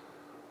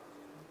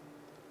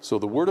 So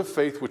the word of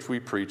faith which we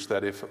preach,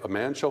 that if a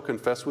man shall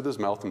confess with his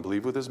mouth and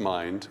believe with his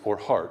mind or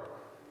heart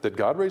that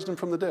God raised him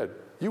from the dead,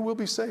 you will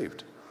be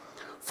saved.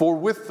 For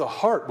with the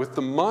heart, with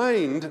the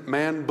mind,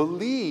 man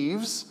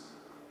believes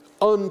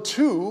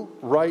unto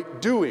right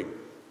doing,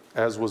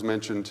 as was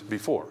mentioned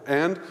before.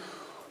 And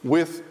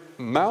with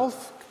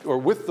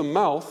the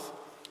mouth,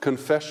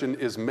 confession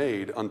is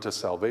made unto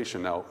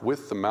salvation. Now,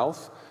 with the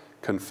mouth,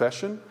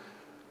 confession,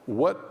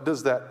 what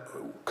does that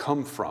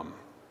come from?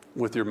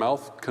 With your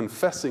mouth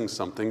confessing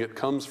something, it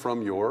comes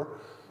from your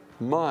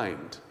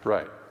mind,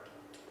 right?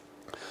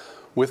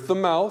 With the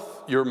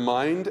mouth, your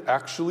mind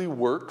actually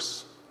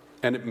works,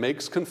 and it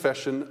makes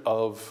confession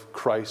of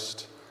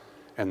Christ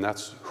And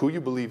that's who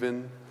you believe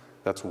in.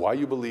 That's why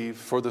you believe.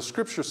 For the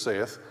scripture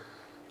saith,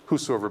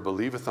 whosoever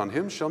believeth on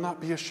him shall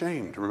not be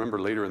ashamed. Remember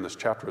later in this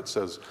chapter it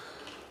says,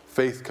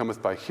 faith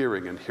cometh by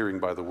hearing, and hearing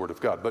by the word of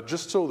God. But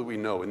just so that we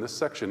know, in this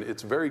section,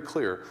 it's very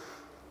clear,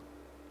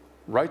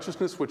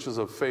 righteousness which is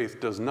of faith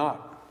does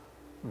not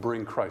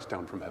bring Christ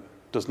down from heaven,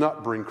 does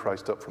not bring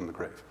Christ up from the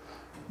grave.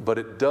 But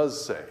it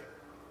does say,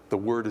 the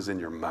word is in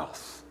your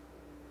mouth.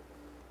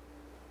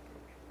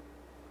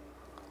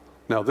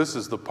 Now, this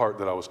is the part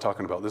that I was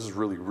talking about. This is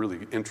really,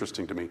 really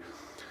interesting to me.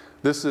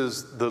 This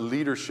is the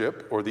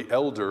leadership, or the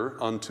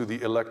elder unto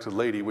the elect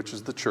lady, which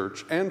is the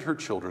church, and her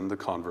children, the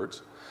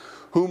converts,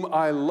 whom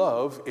I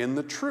love in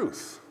the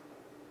truth.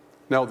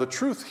 Now, the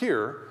truth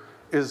here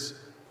is,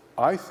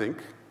 I think,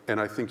 and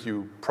I think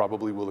you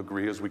probably will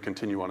agree as we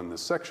continue on in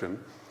this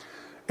section,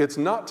 it's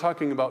not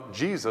talking about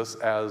Jesus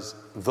as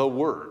the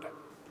Word.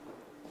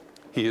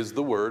 He is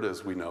the Word,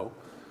 as we know.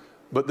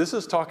 But this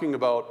is talking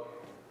about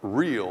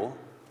real,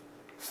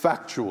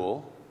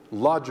 factual,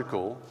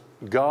 logical,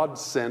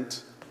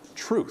 God-sent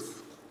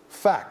truth,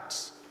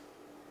 facts.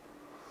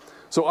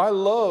 So I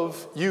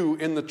love you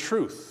in the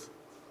truth.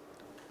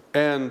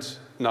 And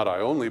not I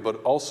only,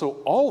 but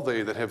also all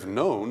they that have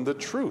known the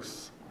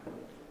truth.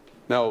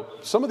 Now,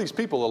 some of these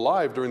people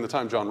alive during the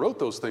time John wrote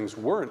those things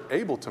weren't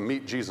able to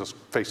meet Jesus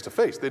face to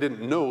face. They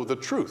didn't know the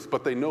truth,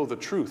 but they know the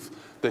truth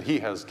that he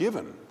has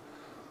given.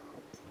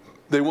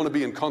 They want to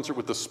be in concert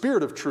with the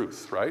Spirit of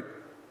truth, right?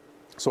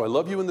 So I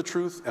love you in the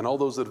truth, and all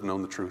those that have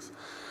known the truth.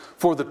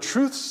 For the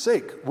truth's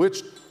sake,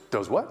 which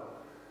does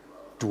what?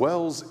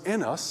 Dwells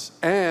in us,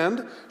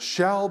 and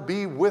shall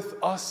be with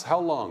us, how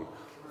long?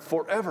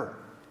 Forever.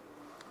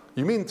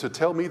 You mean to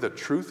tell me that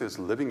truth is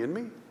living in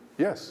me?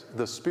 Yes,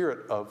 the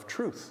Spirit of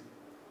truth.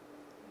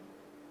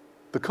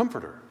 The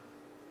Comforter,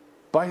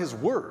 by his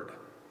word,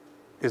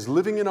 is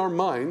living in our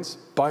minds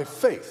by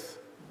faith.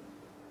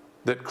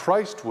 That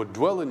Christ would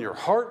dwell in your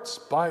hearts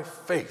by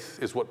faith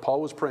is what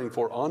Paul was praying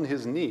for on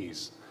his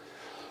knees.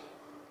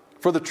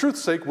 For the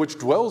truth's sake, which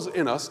dwells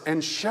in us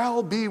and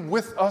shall be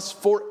with us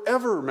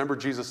forever. Remember,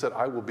 Jesus said,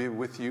 I will be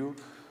with you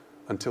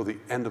until the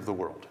end of the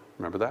world.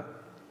 Remember that?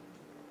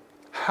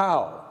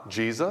 How,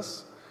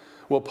 Jesus?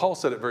 Well, Paul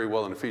said it very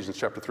well in Ephesians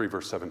chapter 3,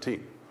 verse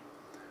 17.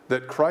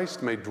 That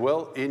Christ may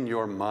dwell in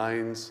your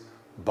minds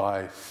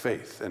by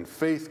faith. And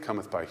faith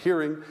cometh by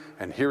hearing,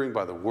 and hearing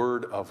by the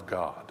word of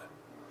God.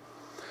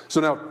 So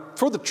now,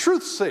 for the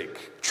truth's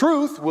sake,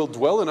 truth will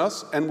dwell in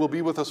us and will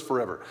be with us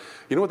forever.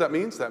 You know what that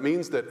means? That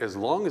means that as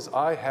long as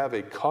I have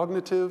a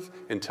cognitive,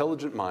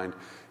 intelligent mind,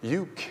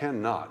 you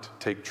cannot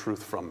take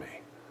truth from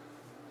me.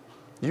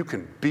 You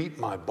can beat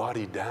my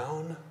body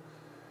down.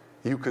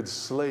 You could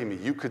slay me.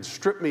 You could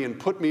strip me and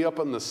put me up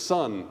in the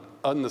sun,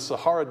 on the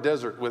Sahara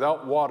Desert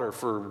without water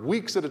for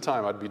weeks at a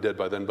time. I'd be dead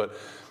by then. But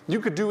you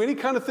could do any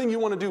kind of thing you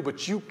want to do,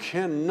 but you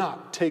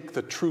cannot take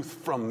the truth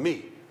from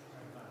me.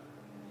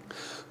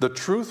 The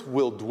truth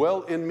will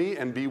dwell in me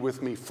and be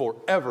with me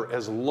forever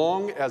as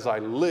long as I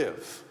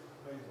live.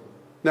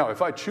 Now,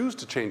 if I choose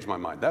to change my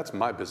mind, that's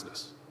my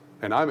business.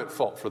 And I'm at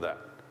fault for that.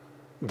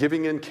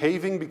 Giving in,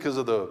 caving because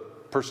of the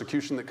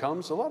persecution that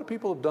comes, a lot of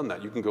people have done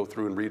that. You can go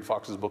through and read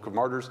Fox's Book of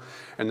Martyrs,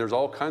 and there's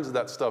all kinds of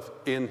that stuff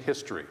in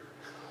history.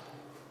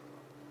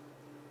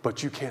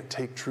 But you can't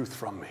take truth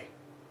from me.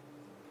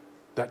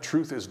 That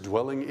truth is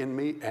dwelling in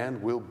me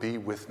and will be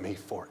with me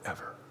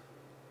forever.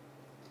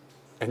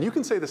 And you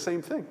can say the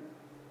same thing.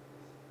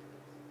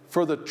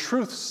 For the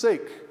truth's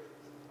sake,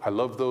 I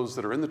love those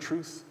that are in the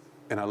truth,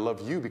 and I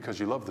love you because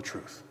you love the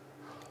truth.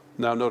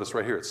 Now notice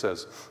right here it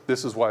says,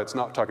 this is why it's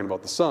not talking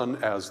about the Son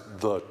as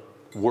the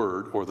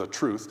Word or the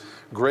truth.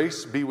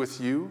 Grace be with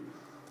you,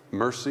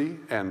 mercy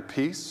and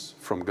peace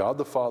from God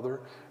the Father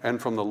and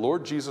from the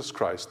Lord Jesus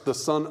Christ, the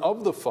Son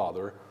of the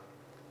Father,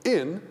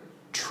 in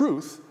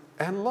truth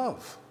and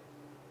love.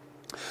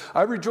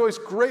 I rejoice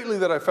greatly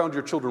that I found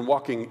your children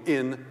walking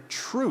in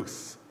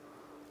truth,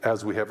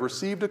 as we have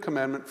received a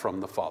commandment from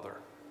the Father.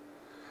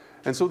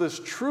 And so this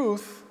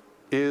truth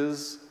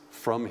is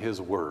from his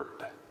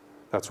word.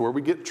 That's where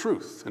we get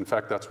truth. In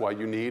fact, that's why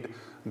you need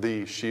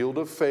the shield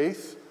of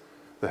faith,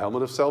 the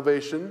helmet of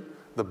salvation,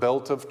 the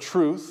belt of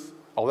truth.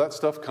 All that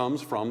stuff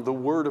comes from the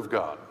word of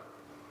God.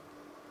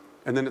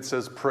 And then it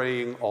says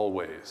praying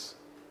always.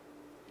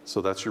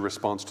 So that's your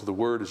response to the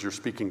word as you're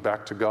speaking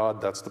back to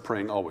God. That's the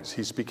praying always.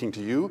 He's speaking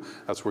to you.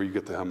 That's where you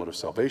get the helmet of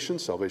salvation.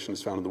 Salvation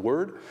is found in the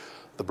word.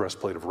 The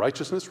breastplate of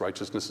righteousness.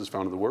 Righteousness is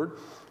found in the word.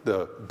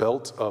 The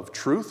belt of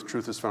truth.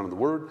 Truth is found in the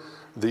word.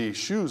 The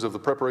shoes of the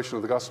preparation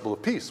of the gospel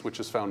of peace, which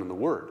is found in the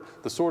word.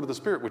 The sword of the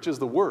Spirit, which is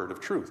the word of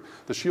truth.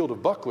 The shield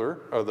of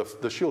buckler, or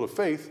the shield of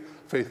faith.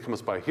 Faith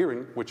comes by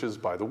hearing, which is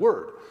by the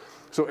word.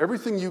 So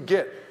everything you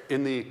get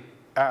in the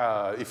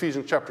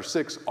Ephesians chapter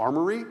 6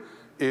 armory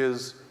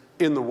is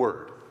in the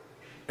word.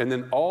 And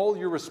then all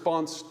your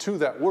response to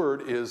that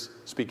word is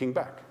speaking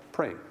back,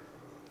 praying.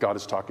 God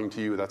is talking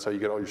to you. That's how you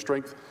get all your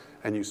strength.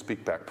 And you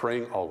speak back,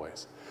 praying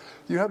always.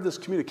 You have this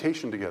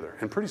communication together,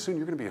 and pretty soon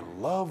you're going to be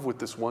in love with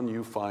this one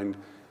you find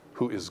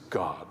who is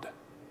God.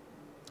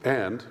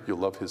 And you'll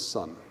love his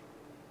Son,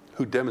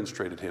 who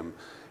demonstrated him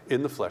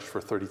in the flesh for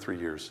 33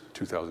 years,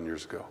 2,000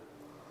 years ago.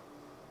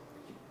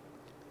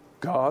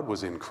 God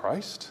was in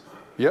Christ?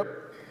 Yep.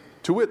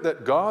 To wit,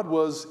 that God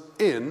was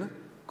in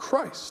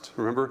Christ.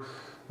 Remember,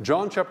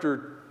 John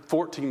chapter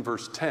 14,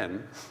 verse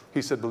 10,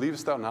 he said,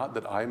 believest thou not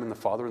that I am in the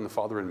Father and the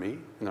Father in me?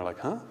 And they're like,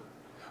 huh?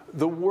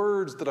 The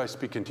words that I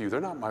speak into you,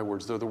 they're not my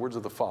words, they're the words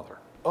of the Father.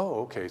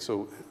 Oh, okay,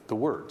 so the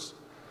words.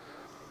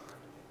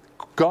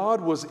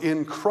 God was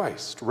in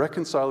Christ,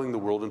 reconciling the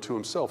world unto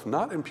himself,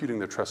 not imputing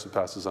their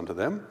trespasses unto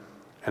them,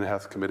 and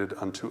hath committed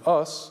unto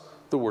us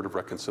the word of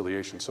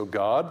reconciliation. So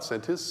God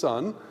sent his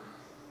Son,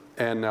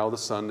 and now the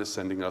Son is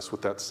sending us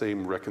with that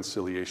same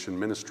reconciliation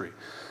ministry.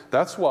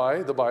 That's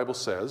why the Bible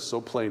says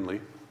so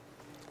plainly,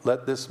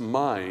 let this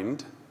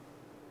mind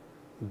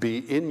be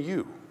in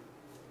you.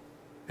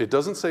 It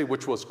doesn't say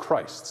which was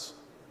Christ's.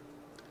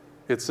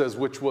 It says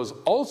which was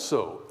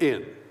also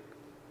in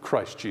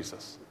Christ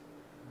Jesus.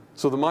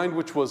 So the mind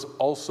which was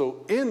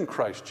also in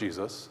Christ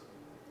Jesus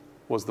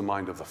was the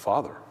mind of the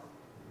Father.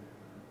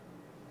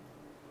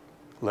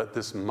 Let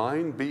this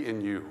mind be in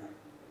you.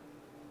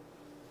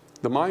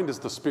 The mind is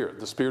the spirit.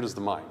 The spirit is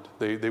the mind.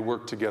 They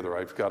work together.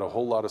 I've got a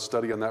whole lot of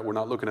study on that. We're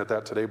not looking at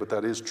that today, but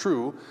that is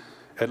true,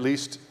 at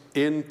least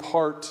in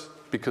part,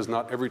 because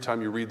not every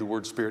time you read the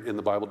word spirit in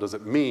the Bible does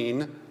it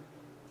mean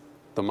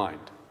the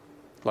mind.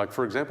 Like,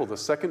 for example, the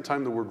second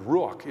time the word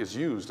ruach is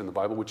used in the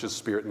Bible, which is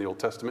spirit in the Old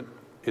Testament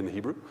in the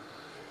Hebrew,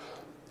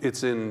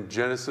 it's in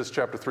Genesis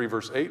chapter 3,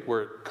 verse 8,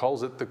 where it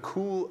calls it the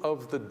cool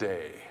of the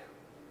day.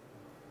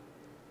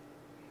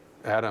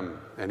 Adam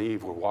and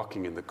Eve were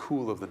walking in the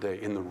cool of the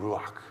day, in the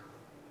ruach.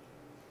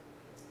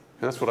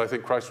 And that's what I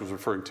think Christ was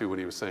referring to when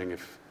he was saying,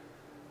 if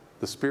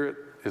the Spirit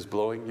is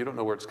blowing, you don't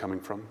know where it's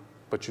coming from,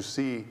 but you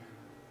see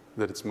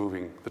that it's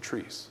moving the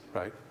trees,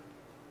 right?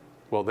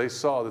 Well, they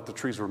saw that the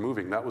trees were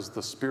moving. That was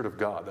the Spirit of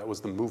God. That was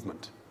the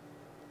movement.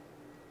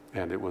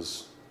 And it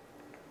was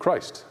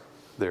Christ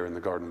there in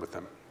the garden with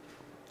them.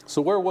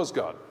 So where was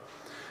God?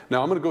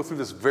 Now, I'm going to go through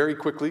this very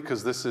quickly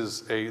because this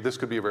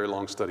could be a very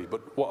long study.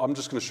 But I'm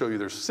just going to show you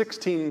there's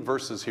 16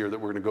 verses here that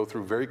we're going to go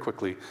through very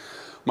quickly.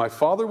 My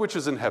Father which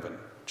is in heaven,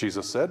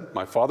 Jesus said.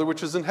 My Father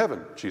which is in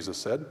heaven, Jesus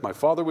said. My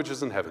Father which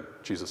is in heaven,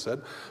 Jesus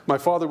said. My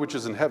Father which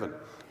is in heaven.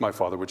 My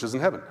Father which is in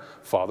heaven.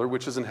 Father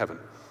which is in heaven.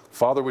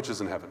 Father which is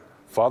in heaven.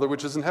 Father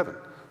which is in heaven.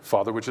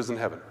 Father which is in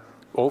heaven.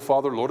 O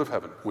Father, Lord of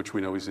heaven, which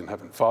we know he's in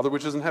heaven. Father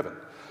which is in heaven.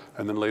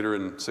 And then later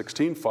in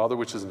 16, Father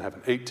which is in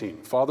heaven.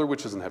 18, Father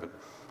which is in heaven.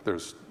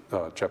 There's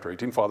chapter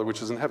 18, Father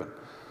which is in heaven.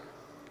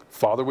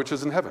 Father which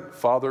is in heaven.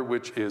 Father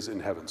which is in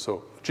heaven.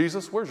 So,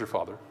 Jesus, where's your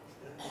Father?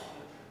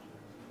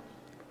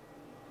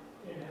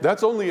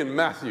 That's only in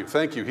Matthew.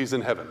 Thank you, he's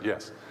in heaven,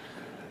 yes.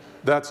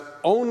 That's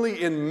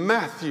only in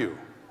Matthew.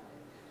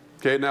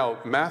 Okay, now,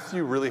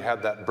 Matthew really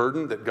had that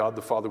burden that God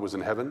the Father was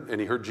in heaven,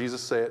 and he heard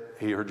Jesus say it.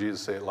 He heard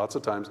Jesus say it lots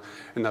of times,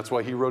 and that's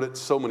why he wrote it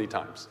so many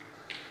times.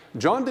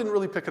 John didn't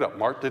really pick it up.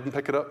 Mark didn't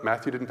pick it up.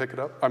 Matthew didn't pick it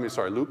up.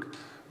 Luke.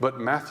 But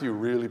Matthew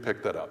really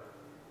picked that up.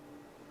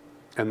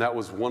 And that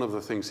was one of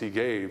the things he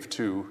gave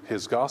to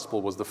his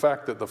gospel, was the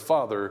fact that the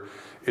Father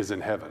is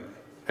in heaven.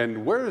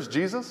 And where is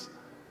Jesus?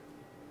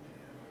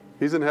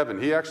 He's in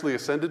heaven. He actually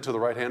ascended to the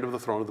right hand of the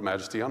throne of the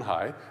Majesty on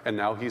high, and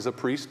now he's a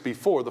priest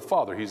before the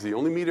Father. He's the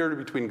only mediator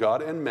between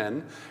God and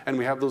men, and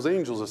we have those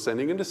angels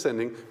ascending and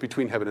descending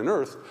between heaven and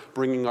earth,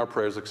 bringing our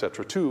prayers,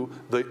 etc., to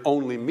the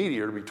only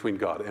mediator between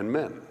God and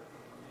men.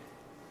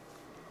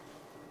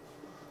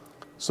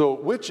 So,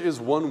 which is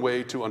one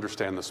way to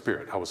understand the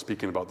Spirit? I was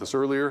speaking about this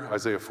earlier,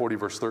 Isaiah 40,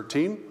 verse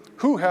 13.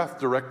 Who hath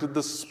directed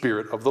the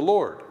Spirit of the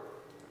Lord?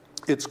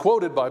 It's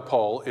quoted by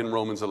Paul in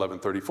Romans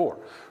 11:34.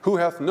 Who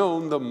hath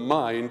known the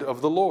mind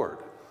of the Lord?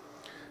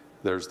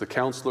 There's the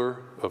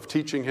counselor of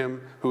teaching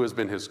him, who has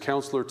been his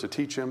counselor to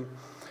teach him.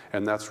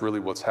 And that's really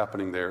what's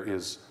happening there,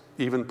 is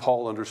even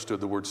Paul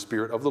understood the word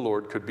Spirit of the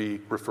Lord could be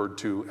referred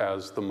to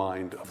as the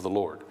mind of the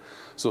Lord.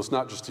 So it's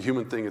not just a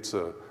human thing, it's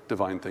a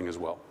divine thing as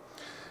well.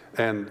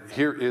 And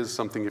here is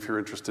something, if you're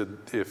interested,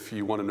 if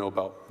you want to know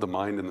about the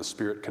mind and the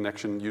spirit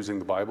connection using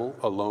the Bible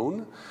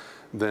alone,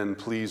 then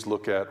please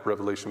look at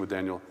Revelation with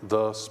Daniel,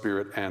 the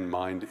spirit and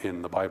mind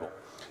in the Bible.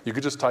 You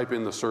could just type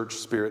in the search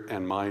spirit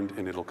and mind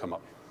and it'll come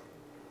up.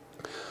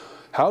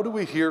 How do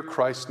we hear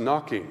Christ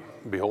knocking?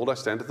 Behold, I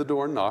stand at the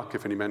door and knock.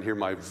 If any man hear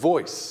my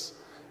voice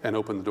and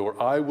open the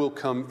door, I will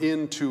come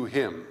into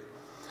him.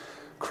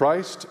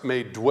 Christ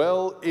may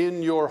dwell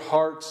in your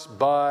hearts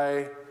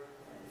by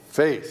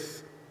faith.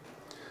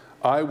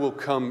 I will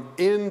come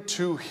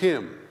into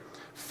him.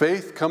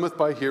 Faith cometh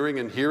by hearing,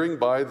 and hearing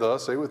by the,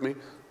 say with me,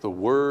 the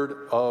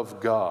word of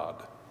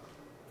God.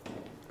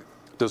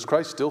 Does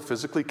Christ still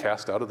physically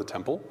cast out of the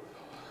temple?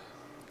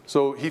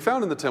 So he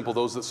found in the temple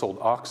those that sold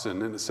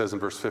oxen, and it says in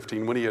verse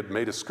 15, when he had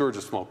made a scourge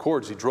of small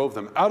cords, he drove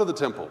them out of the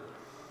temple,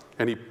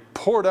 and he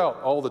poured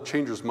out all the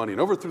changers' money,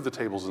 and overthrew the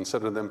tables, and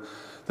said to them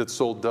that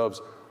sold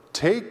doves,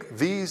 take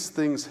these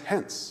things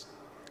hence,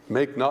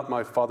 make not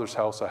my Father's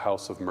house a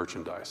house of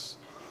merchandise.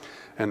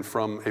 And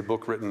from a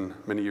book written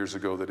many years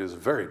ago that is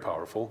very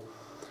powerful,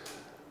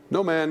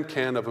 no man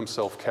can of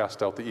himself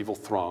cast out the evil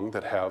throng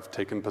that have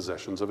taken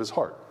possessions of his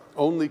heart.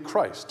 Only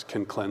Christ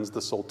can cleanse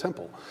the soul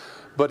temple.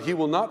 But he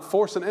will not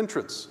force an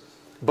entrance.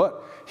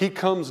 But he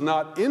comes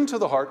not into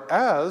the heart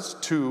as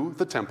to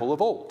the temple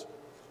of old.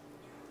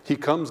 He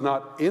comes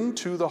not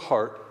into the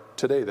heart,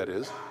 today that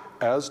is,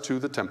 as to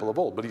the temple of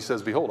old. But he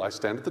says, behold, I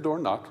stand at the door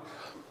and knock.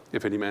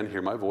 If any man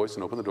hear my voice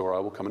and open the door, I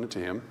will come into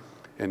him.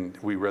 And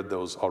we read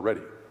those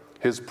already.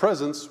 His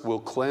presence will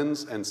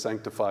cleanse and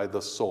sanctify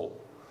the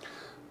soul.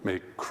 May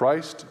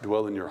Christ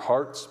dwell in your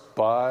hearts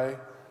by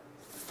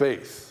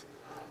faith.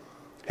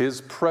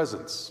 His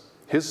presence.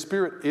 His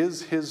Spirit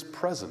is his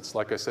presence.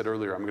 Like I said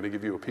earlier, I'm going to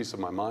give you a piece of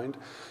my mind.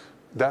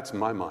 That's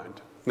my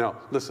mind. Now,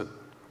 listen.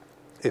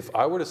 If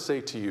I were to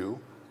say to you,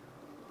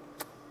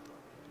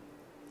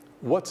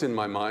 what's in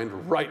my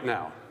mind right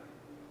now?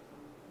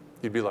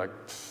 You'd be like,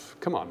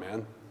 come on,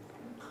 man.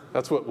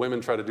 That's what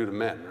women try to do to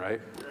men,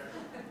 right?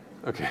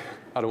 Okay,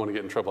 I don't want to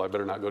get in trouble. I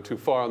better not go too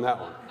far on that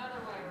one.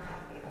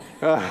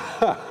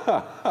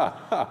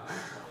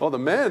 Well, the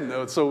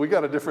men, so we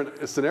got a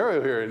different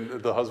scenario here,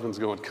 and the husband's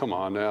going, come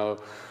on now,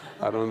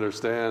 I don't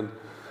understand.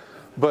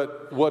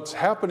 But what's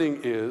happening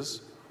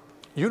is,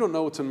 you don't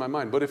know what's in my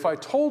mind. But if I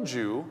told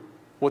you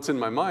what's in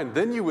my mind,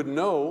 then you would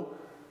know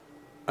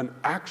an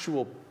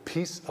actual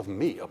piece of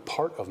me, a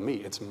part of me.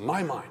 It's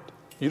my mind.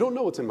 You don't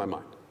know what's in my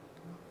mind.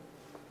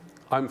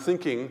 I'm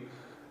thinking,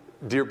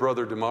 dear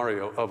brother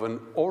DeMario, of an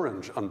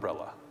orange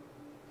umbrella,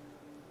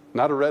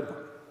 not a red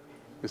one,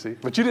 you see?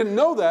 But you didn't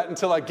know that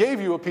until I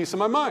gave you a piece of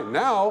my mind.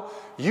 Now,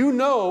 you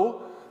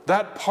know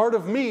that part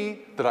of me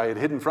that I had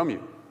hidden from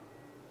you.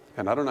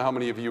 And I don't know how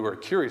many of you are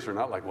curious or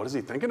not, like, what is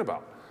he thinking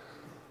about?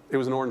 It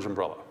was an orange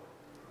umbrella,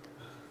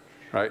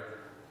 right?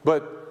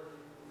 But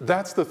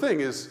that's the thing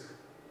is,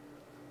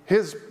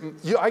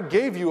 I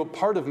gave you a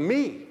part of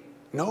me.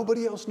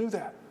 Nobody else knew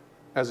that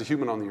as a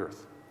human on the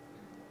earth.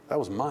 That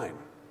was mine.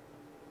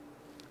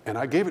 And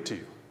I gave it to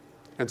you.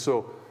 And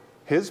so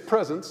his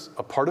presence,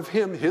 a part of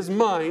him, his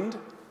mind,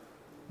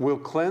 will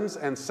cleanse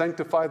and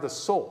sanctify the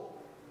soul.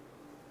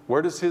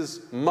 Where does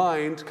his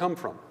mind come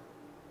from?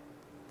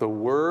 The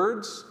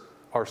words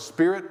are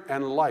spirit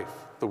and life.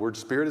 The word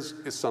spirit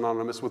is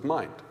synonymous with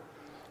mind.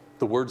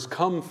 The words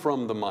come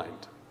from the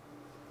mind.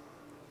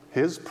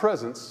 His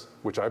presence,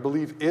 which I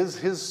believe is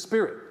his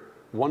spirit,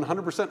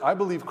 100%, I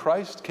believe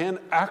Christ can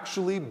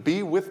actually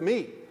be with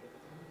me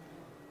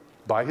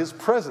by his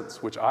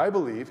presence, which I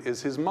believe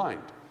is his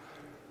mind,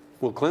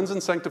 will cleanse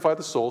and sanctify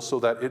the soul so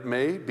that it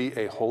may be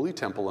a holy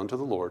temple unto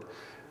the Lord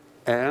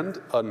and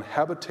an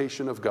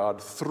habitation of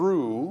God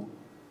through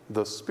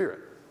the Spirit.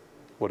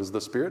 What is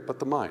the Spirit? But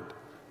the mind,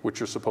 which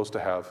you're supposed to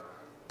have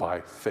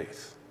by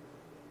faith.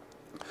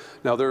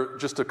 Now, there are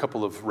just a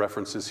couple of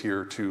references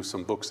here to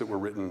some books that were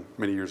written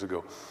many years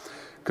ago.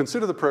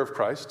 Consider the prayer of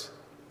Christ.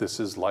 This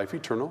is life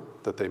eternal,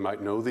 that they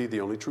might know thee, the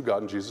only true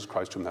God, and Jesus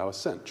Christ, whom thou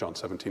hast sent. John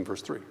 17,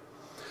 verse 3.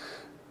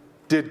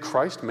 Did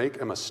Christ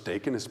make a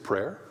mistake in his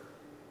prayer?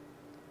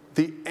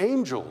 The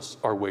angels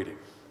are waiting.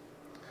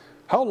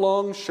 How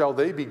long shall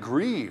they be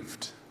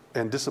grieved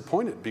and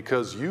disappointed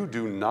because you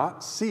do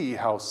not see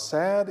how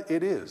sad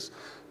it is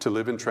to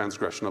live in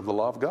transgression of the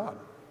law of God?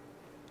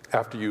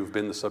 After you've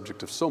been the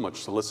subject of so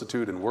much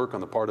solicitude and work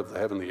on the part of the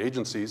heavenly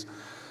agencies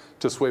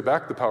to sway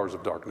back the powers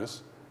of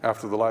darkness,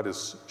 after the light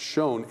is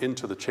shone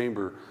into the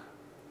chambers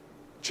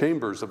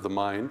of the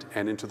mind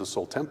and into the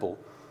soul temple,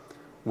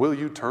 will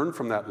you turn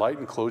from that light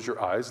and close your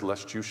eyes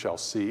lest you shall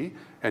see,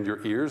 and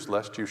your ears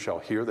lest you shall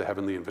hear the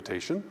heavenly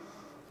invitation?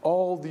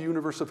 All the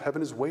universe of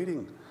heaven is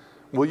waiting.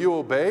 Will you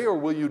obey or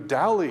will you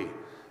dally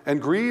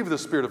and grieve the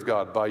Spirit of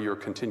God by your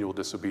continual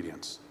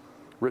disobedience?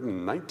 Written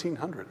in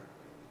 1900.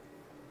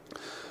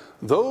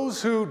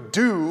 Those who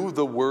do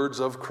the words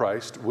of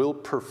Christ will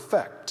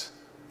perfect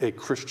a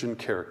Christian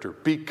character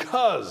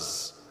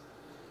because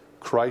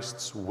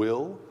Christ's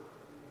will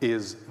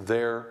is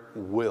their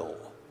will.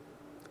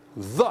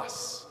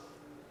 Thus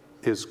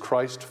is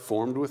Christ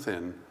formed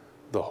within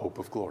the hope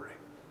of glory.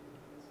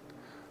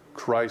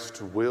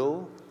 Christ's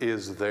will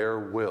is their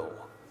will.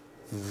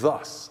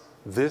 Thus,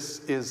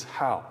 this is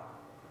how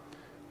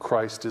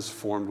Christ is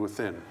formed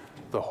within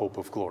the hope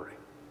of glory.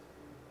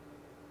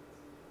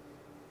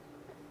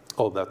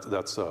 Oh,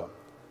 that's a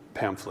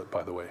pamphlet,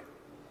 by the way.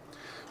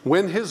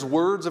 When his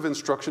words of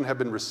instruction have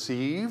been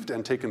received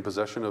and taken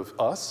possession of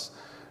us,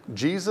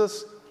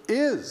 Jesus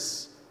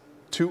is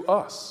to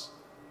us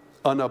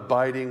an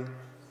abiding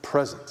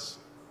presence.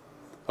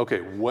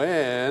 Okay,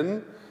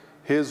 when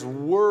his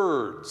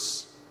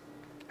words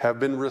have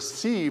been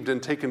received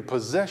and taken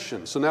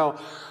possession. So now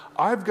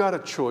I've got a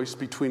choice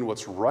between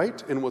what's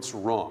right and what's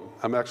wrong.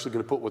 I'm actually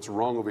going to put what's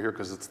wrong over here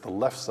because it's the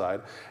left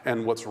side,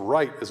 and what's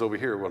right is over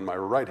here on my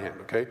right hand,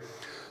 okay?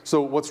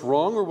 So what's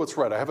wrong or what's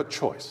right? I have a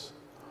choice.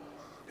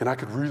 And I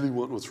could really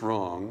want what's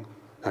wrong.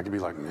 I could be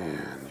like,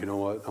 man, you know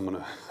what? I'm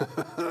going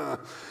to...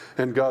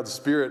 And God's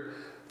Spirit,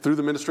 through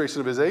the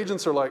ministration of his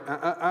agents, are like,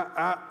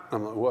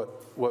 I'm like,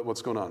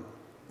 what's going on?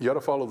 You got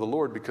to follow the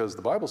Lord because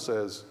the Bible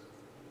says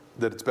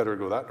that it's better to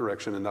go that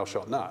direction and thou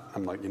shalt not.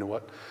 I'm like, you know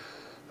what?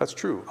 That's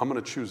true. I'm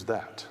going to choose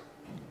that.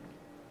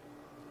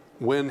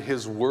 When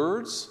his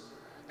words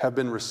have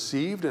been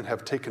received and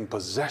have taken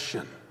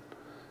possession,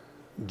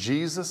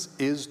 Jesus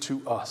is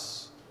to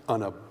us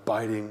an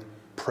abiding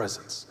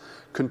presence,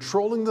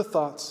 controlling the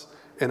thoughts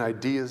and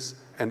ideas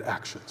and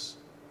actions.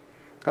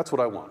 That's what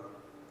I want.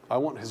 I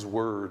want his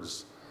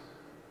words,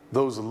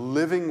 those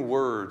living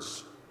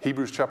words.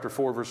 Hebrews chapter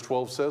 4, verse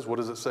 12 says, what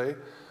does it say?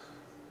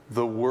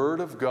 The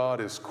word of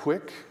God is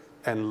quick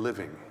and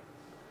living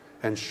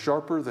and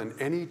sharper than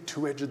any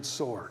two-edged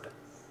sword.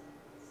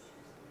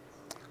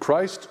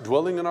 Christ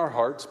dwelling in our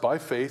hearts by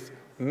faith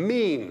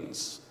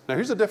means, now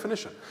here's a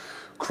definition.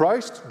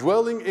 Christ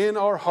dwelling in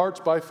our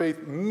hearts by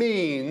faith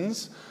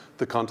means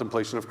the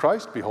contemplation of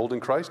Christ, beholding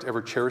Christ,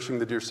 ever cherishing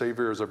the dear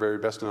Savior as our very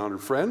best and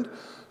honored friend,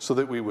 so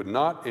that we would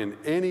not in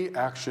any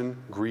action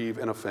grieve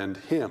and offend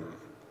him.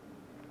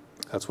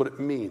 That's what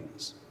it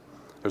means.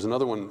 There's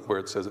another one where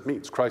it says it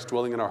means. Christ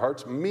dwelling in our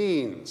hearts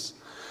means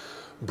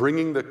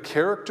bringing the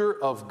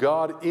character of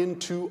God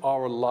into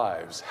our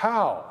lives.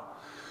 How?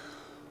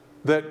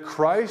 That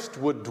Christ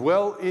would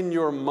dwell in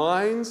your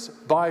minds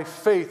by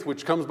faith,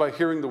 which comes by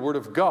hearing the word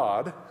of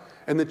God,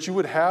 and that you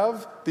would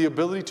have the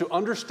ability to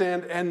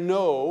understand and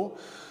know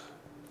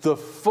the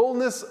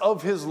fullness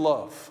of his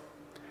love,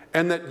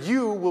 and that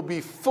you will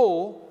be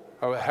full,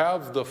 or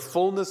have the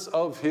fullness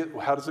of his,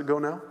 how does it go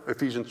now?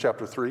 Ephesians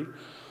chapter 3.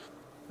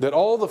 That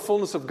all the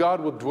fullness of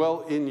God will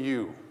dwell in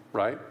you,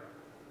 right?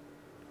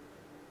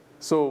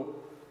 So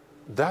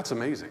that's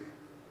amazing.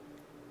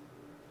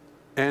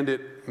 And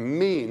it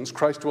means,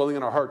 Christ dwelling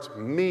in our hearts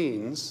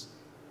means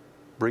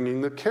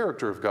bringing the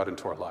character of God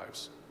into our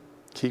lives.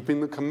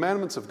 Keeping the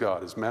commandments of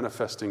God is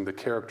manifesting the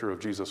character of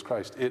Jesus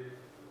Christ. It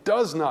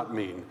does not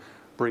mean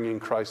bringing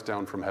Christ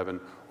down from heaven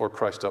or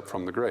Christ up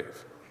from the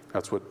grave.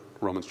 That's what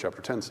Romans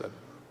chapter 10 said.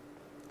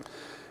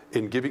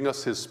 In giving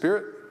us his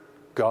Spirit,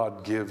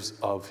 God gives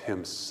of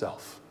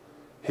himself,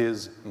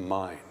 his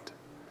mind.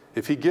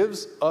 If he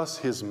gives us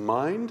his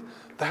mind,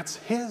 that's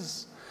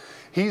his.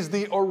 He's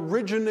the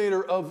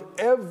originator of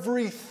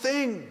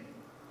everything.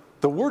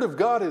 The Word of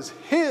God is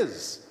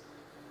his.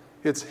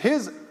 It's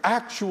his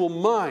actual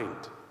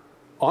mind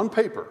on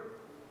paper.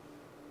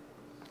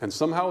 And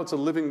somehow it's a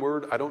living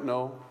word. I don't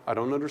know. I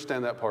don't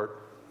understand that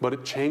part. But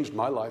it changed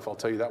my life. I'll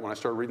tell you that. When I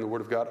started reading the Word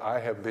of God, I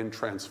have been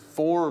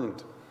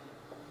transformed.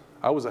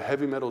 I was a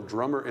heavy metal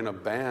drummer in a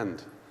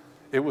band.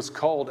 It was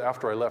called,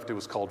 after I left, it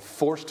was called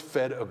Forced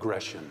Fed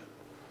Aggression.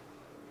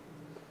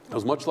 It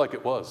was much like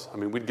it was. I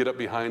mean, I'd get up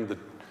behind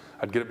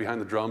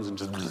the drums and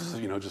just,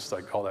 just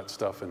like all that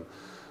stuff. And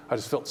I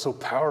just felt so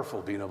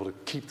powerful being able to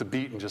keep the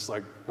beat and just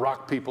like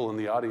rock people in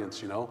the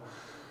audience,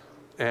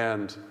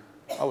 And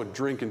I would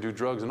drink and do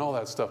drugs and all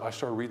that stuff. I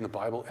started reading the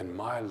Bible and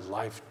my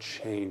life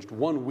changed.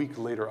 1 week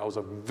later, I was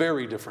a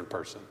very different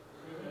person.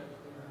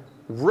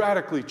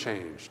 Radically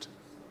changed.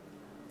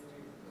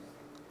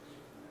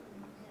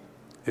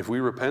 If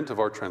we repent of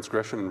our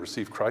transgression and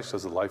receive Christ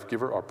as the life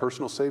giver, our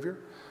personal Savior,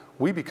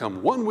 we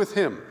become one with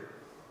him.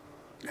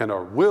 And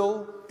our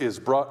will is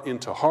brought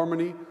into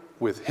harmony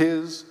with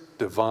his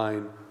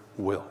divine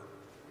will.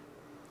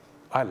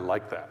 I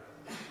like that,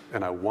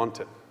 and I want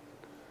it.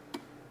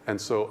 And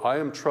so I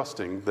am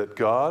trusting that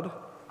God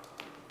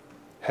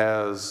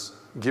has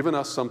given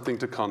us something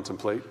to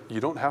contemplate.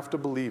 You don't have to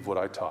believe what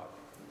I taught,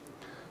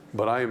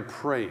 but I am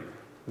praying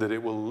that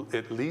it will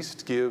at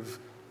least give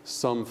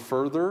some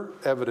further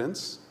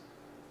evidence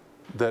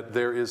that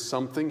there is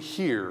something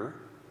here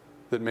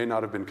that may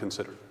not have been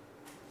considered.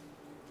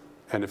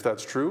 And if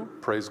that's true,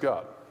 praise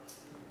God.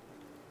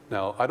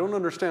 Now, I don't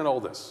understand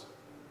all this,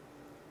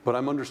 but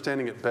I'm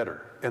understanding it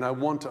better, and I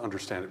want to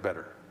understand it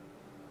better.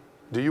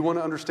 Do you want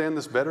to understand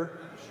this better?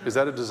 Is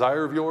that a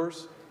desire of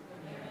yours?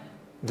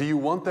 Do you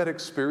want that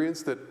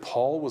experience that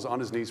Paul was on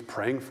his knees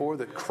praying for,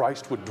 that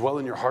Christ would dwell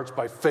in your hearts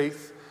by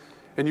faith,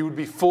 and you would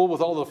be full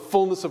with all the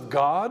fullness of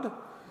God,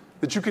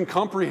 that you can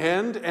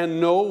comprehend and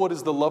know what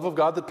is the love of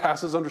God that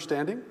passes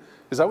understanding?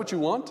 Is that what you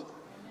want?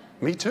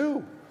 Me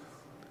too.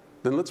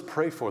 Then let's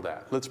pray for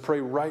that. Let's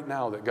pray right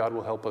now that God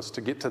will help us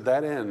to get to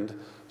that end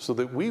so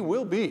that we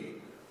will be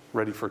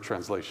ready for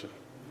translation.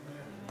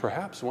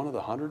 Perhaps one of the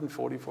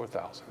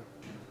 144,000.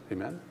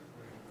 Amen?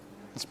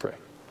 Let's pray.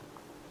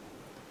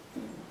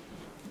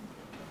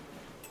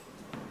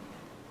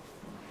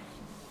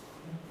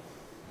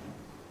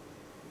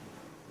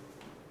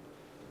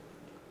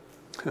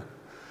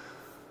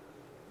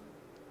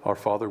 Our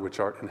Father which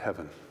art in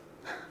heaven,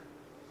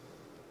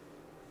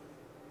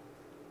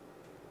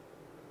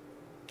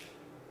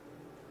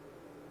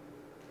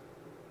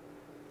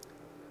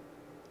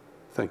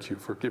 thank you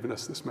for giving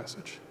us this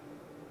message.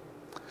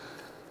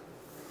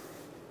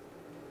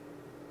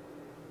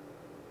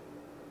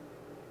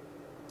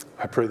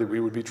 I pray that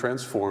we would be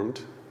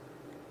transformed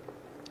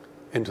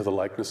into the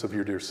likeness of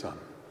your dear Son,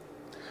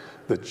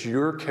 that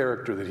your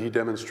character that he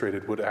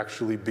demonstrated would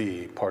actually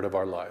be part of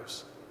our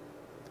lives,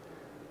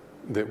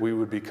 that we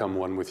would become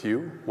one with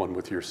you, one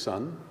with your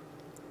Son,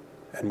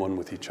 and one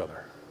with each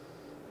other.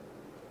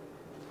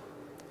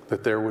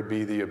 That there would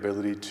be the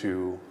ability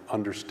to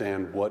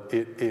understand what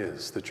it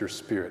is that your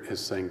Spirit is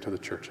saying to the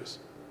churches,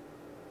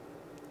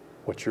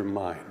 what your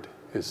mind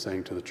is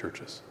saying to the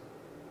churches.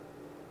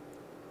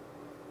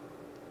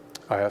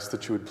 I ask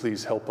that you would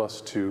please help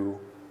us to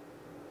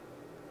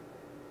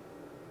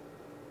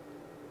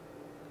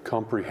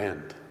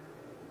comprehend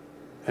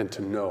and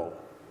to know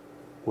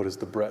what is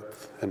the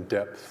breadth and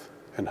depth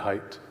and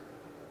height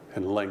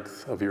and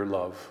length of your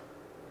love.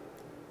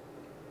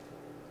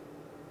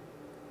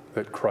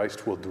 That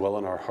Christ will dwell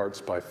in our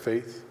hearts by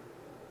faith,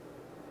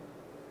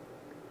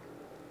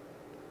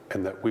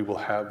 and that we will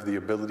have the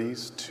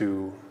abilities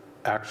to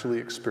actually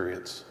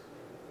experience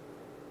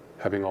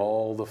having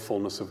all the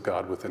fullness of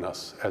God within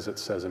us, as it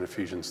says in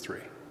Ephesians 3.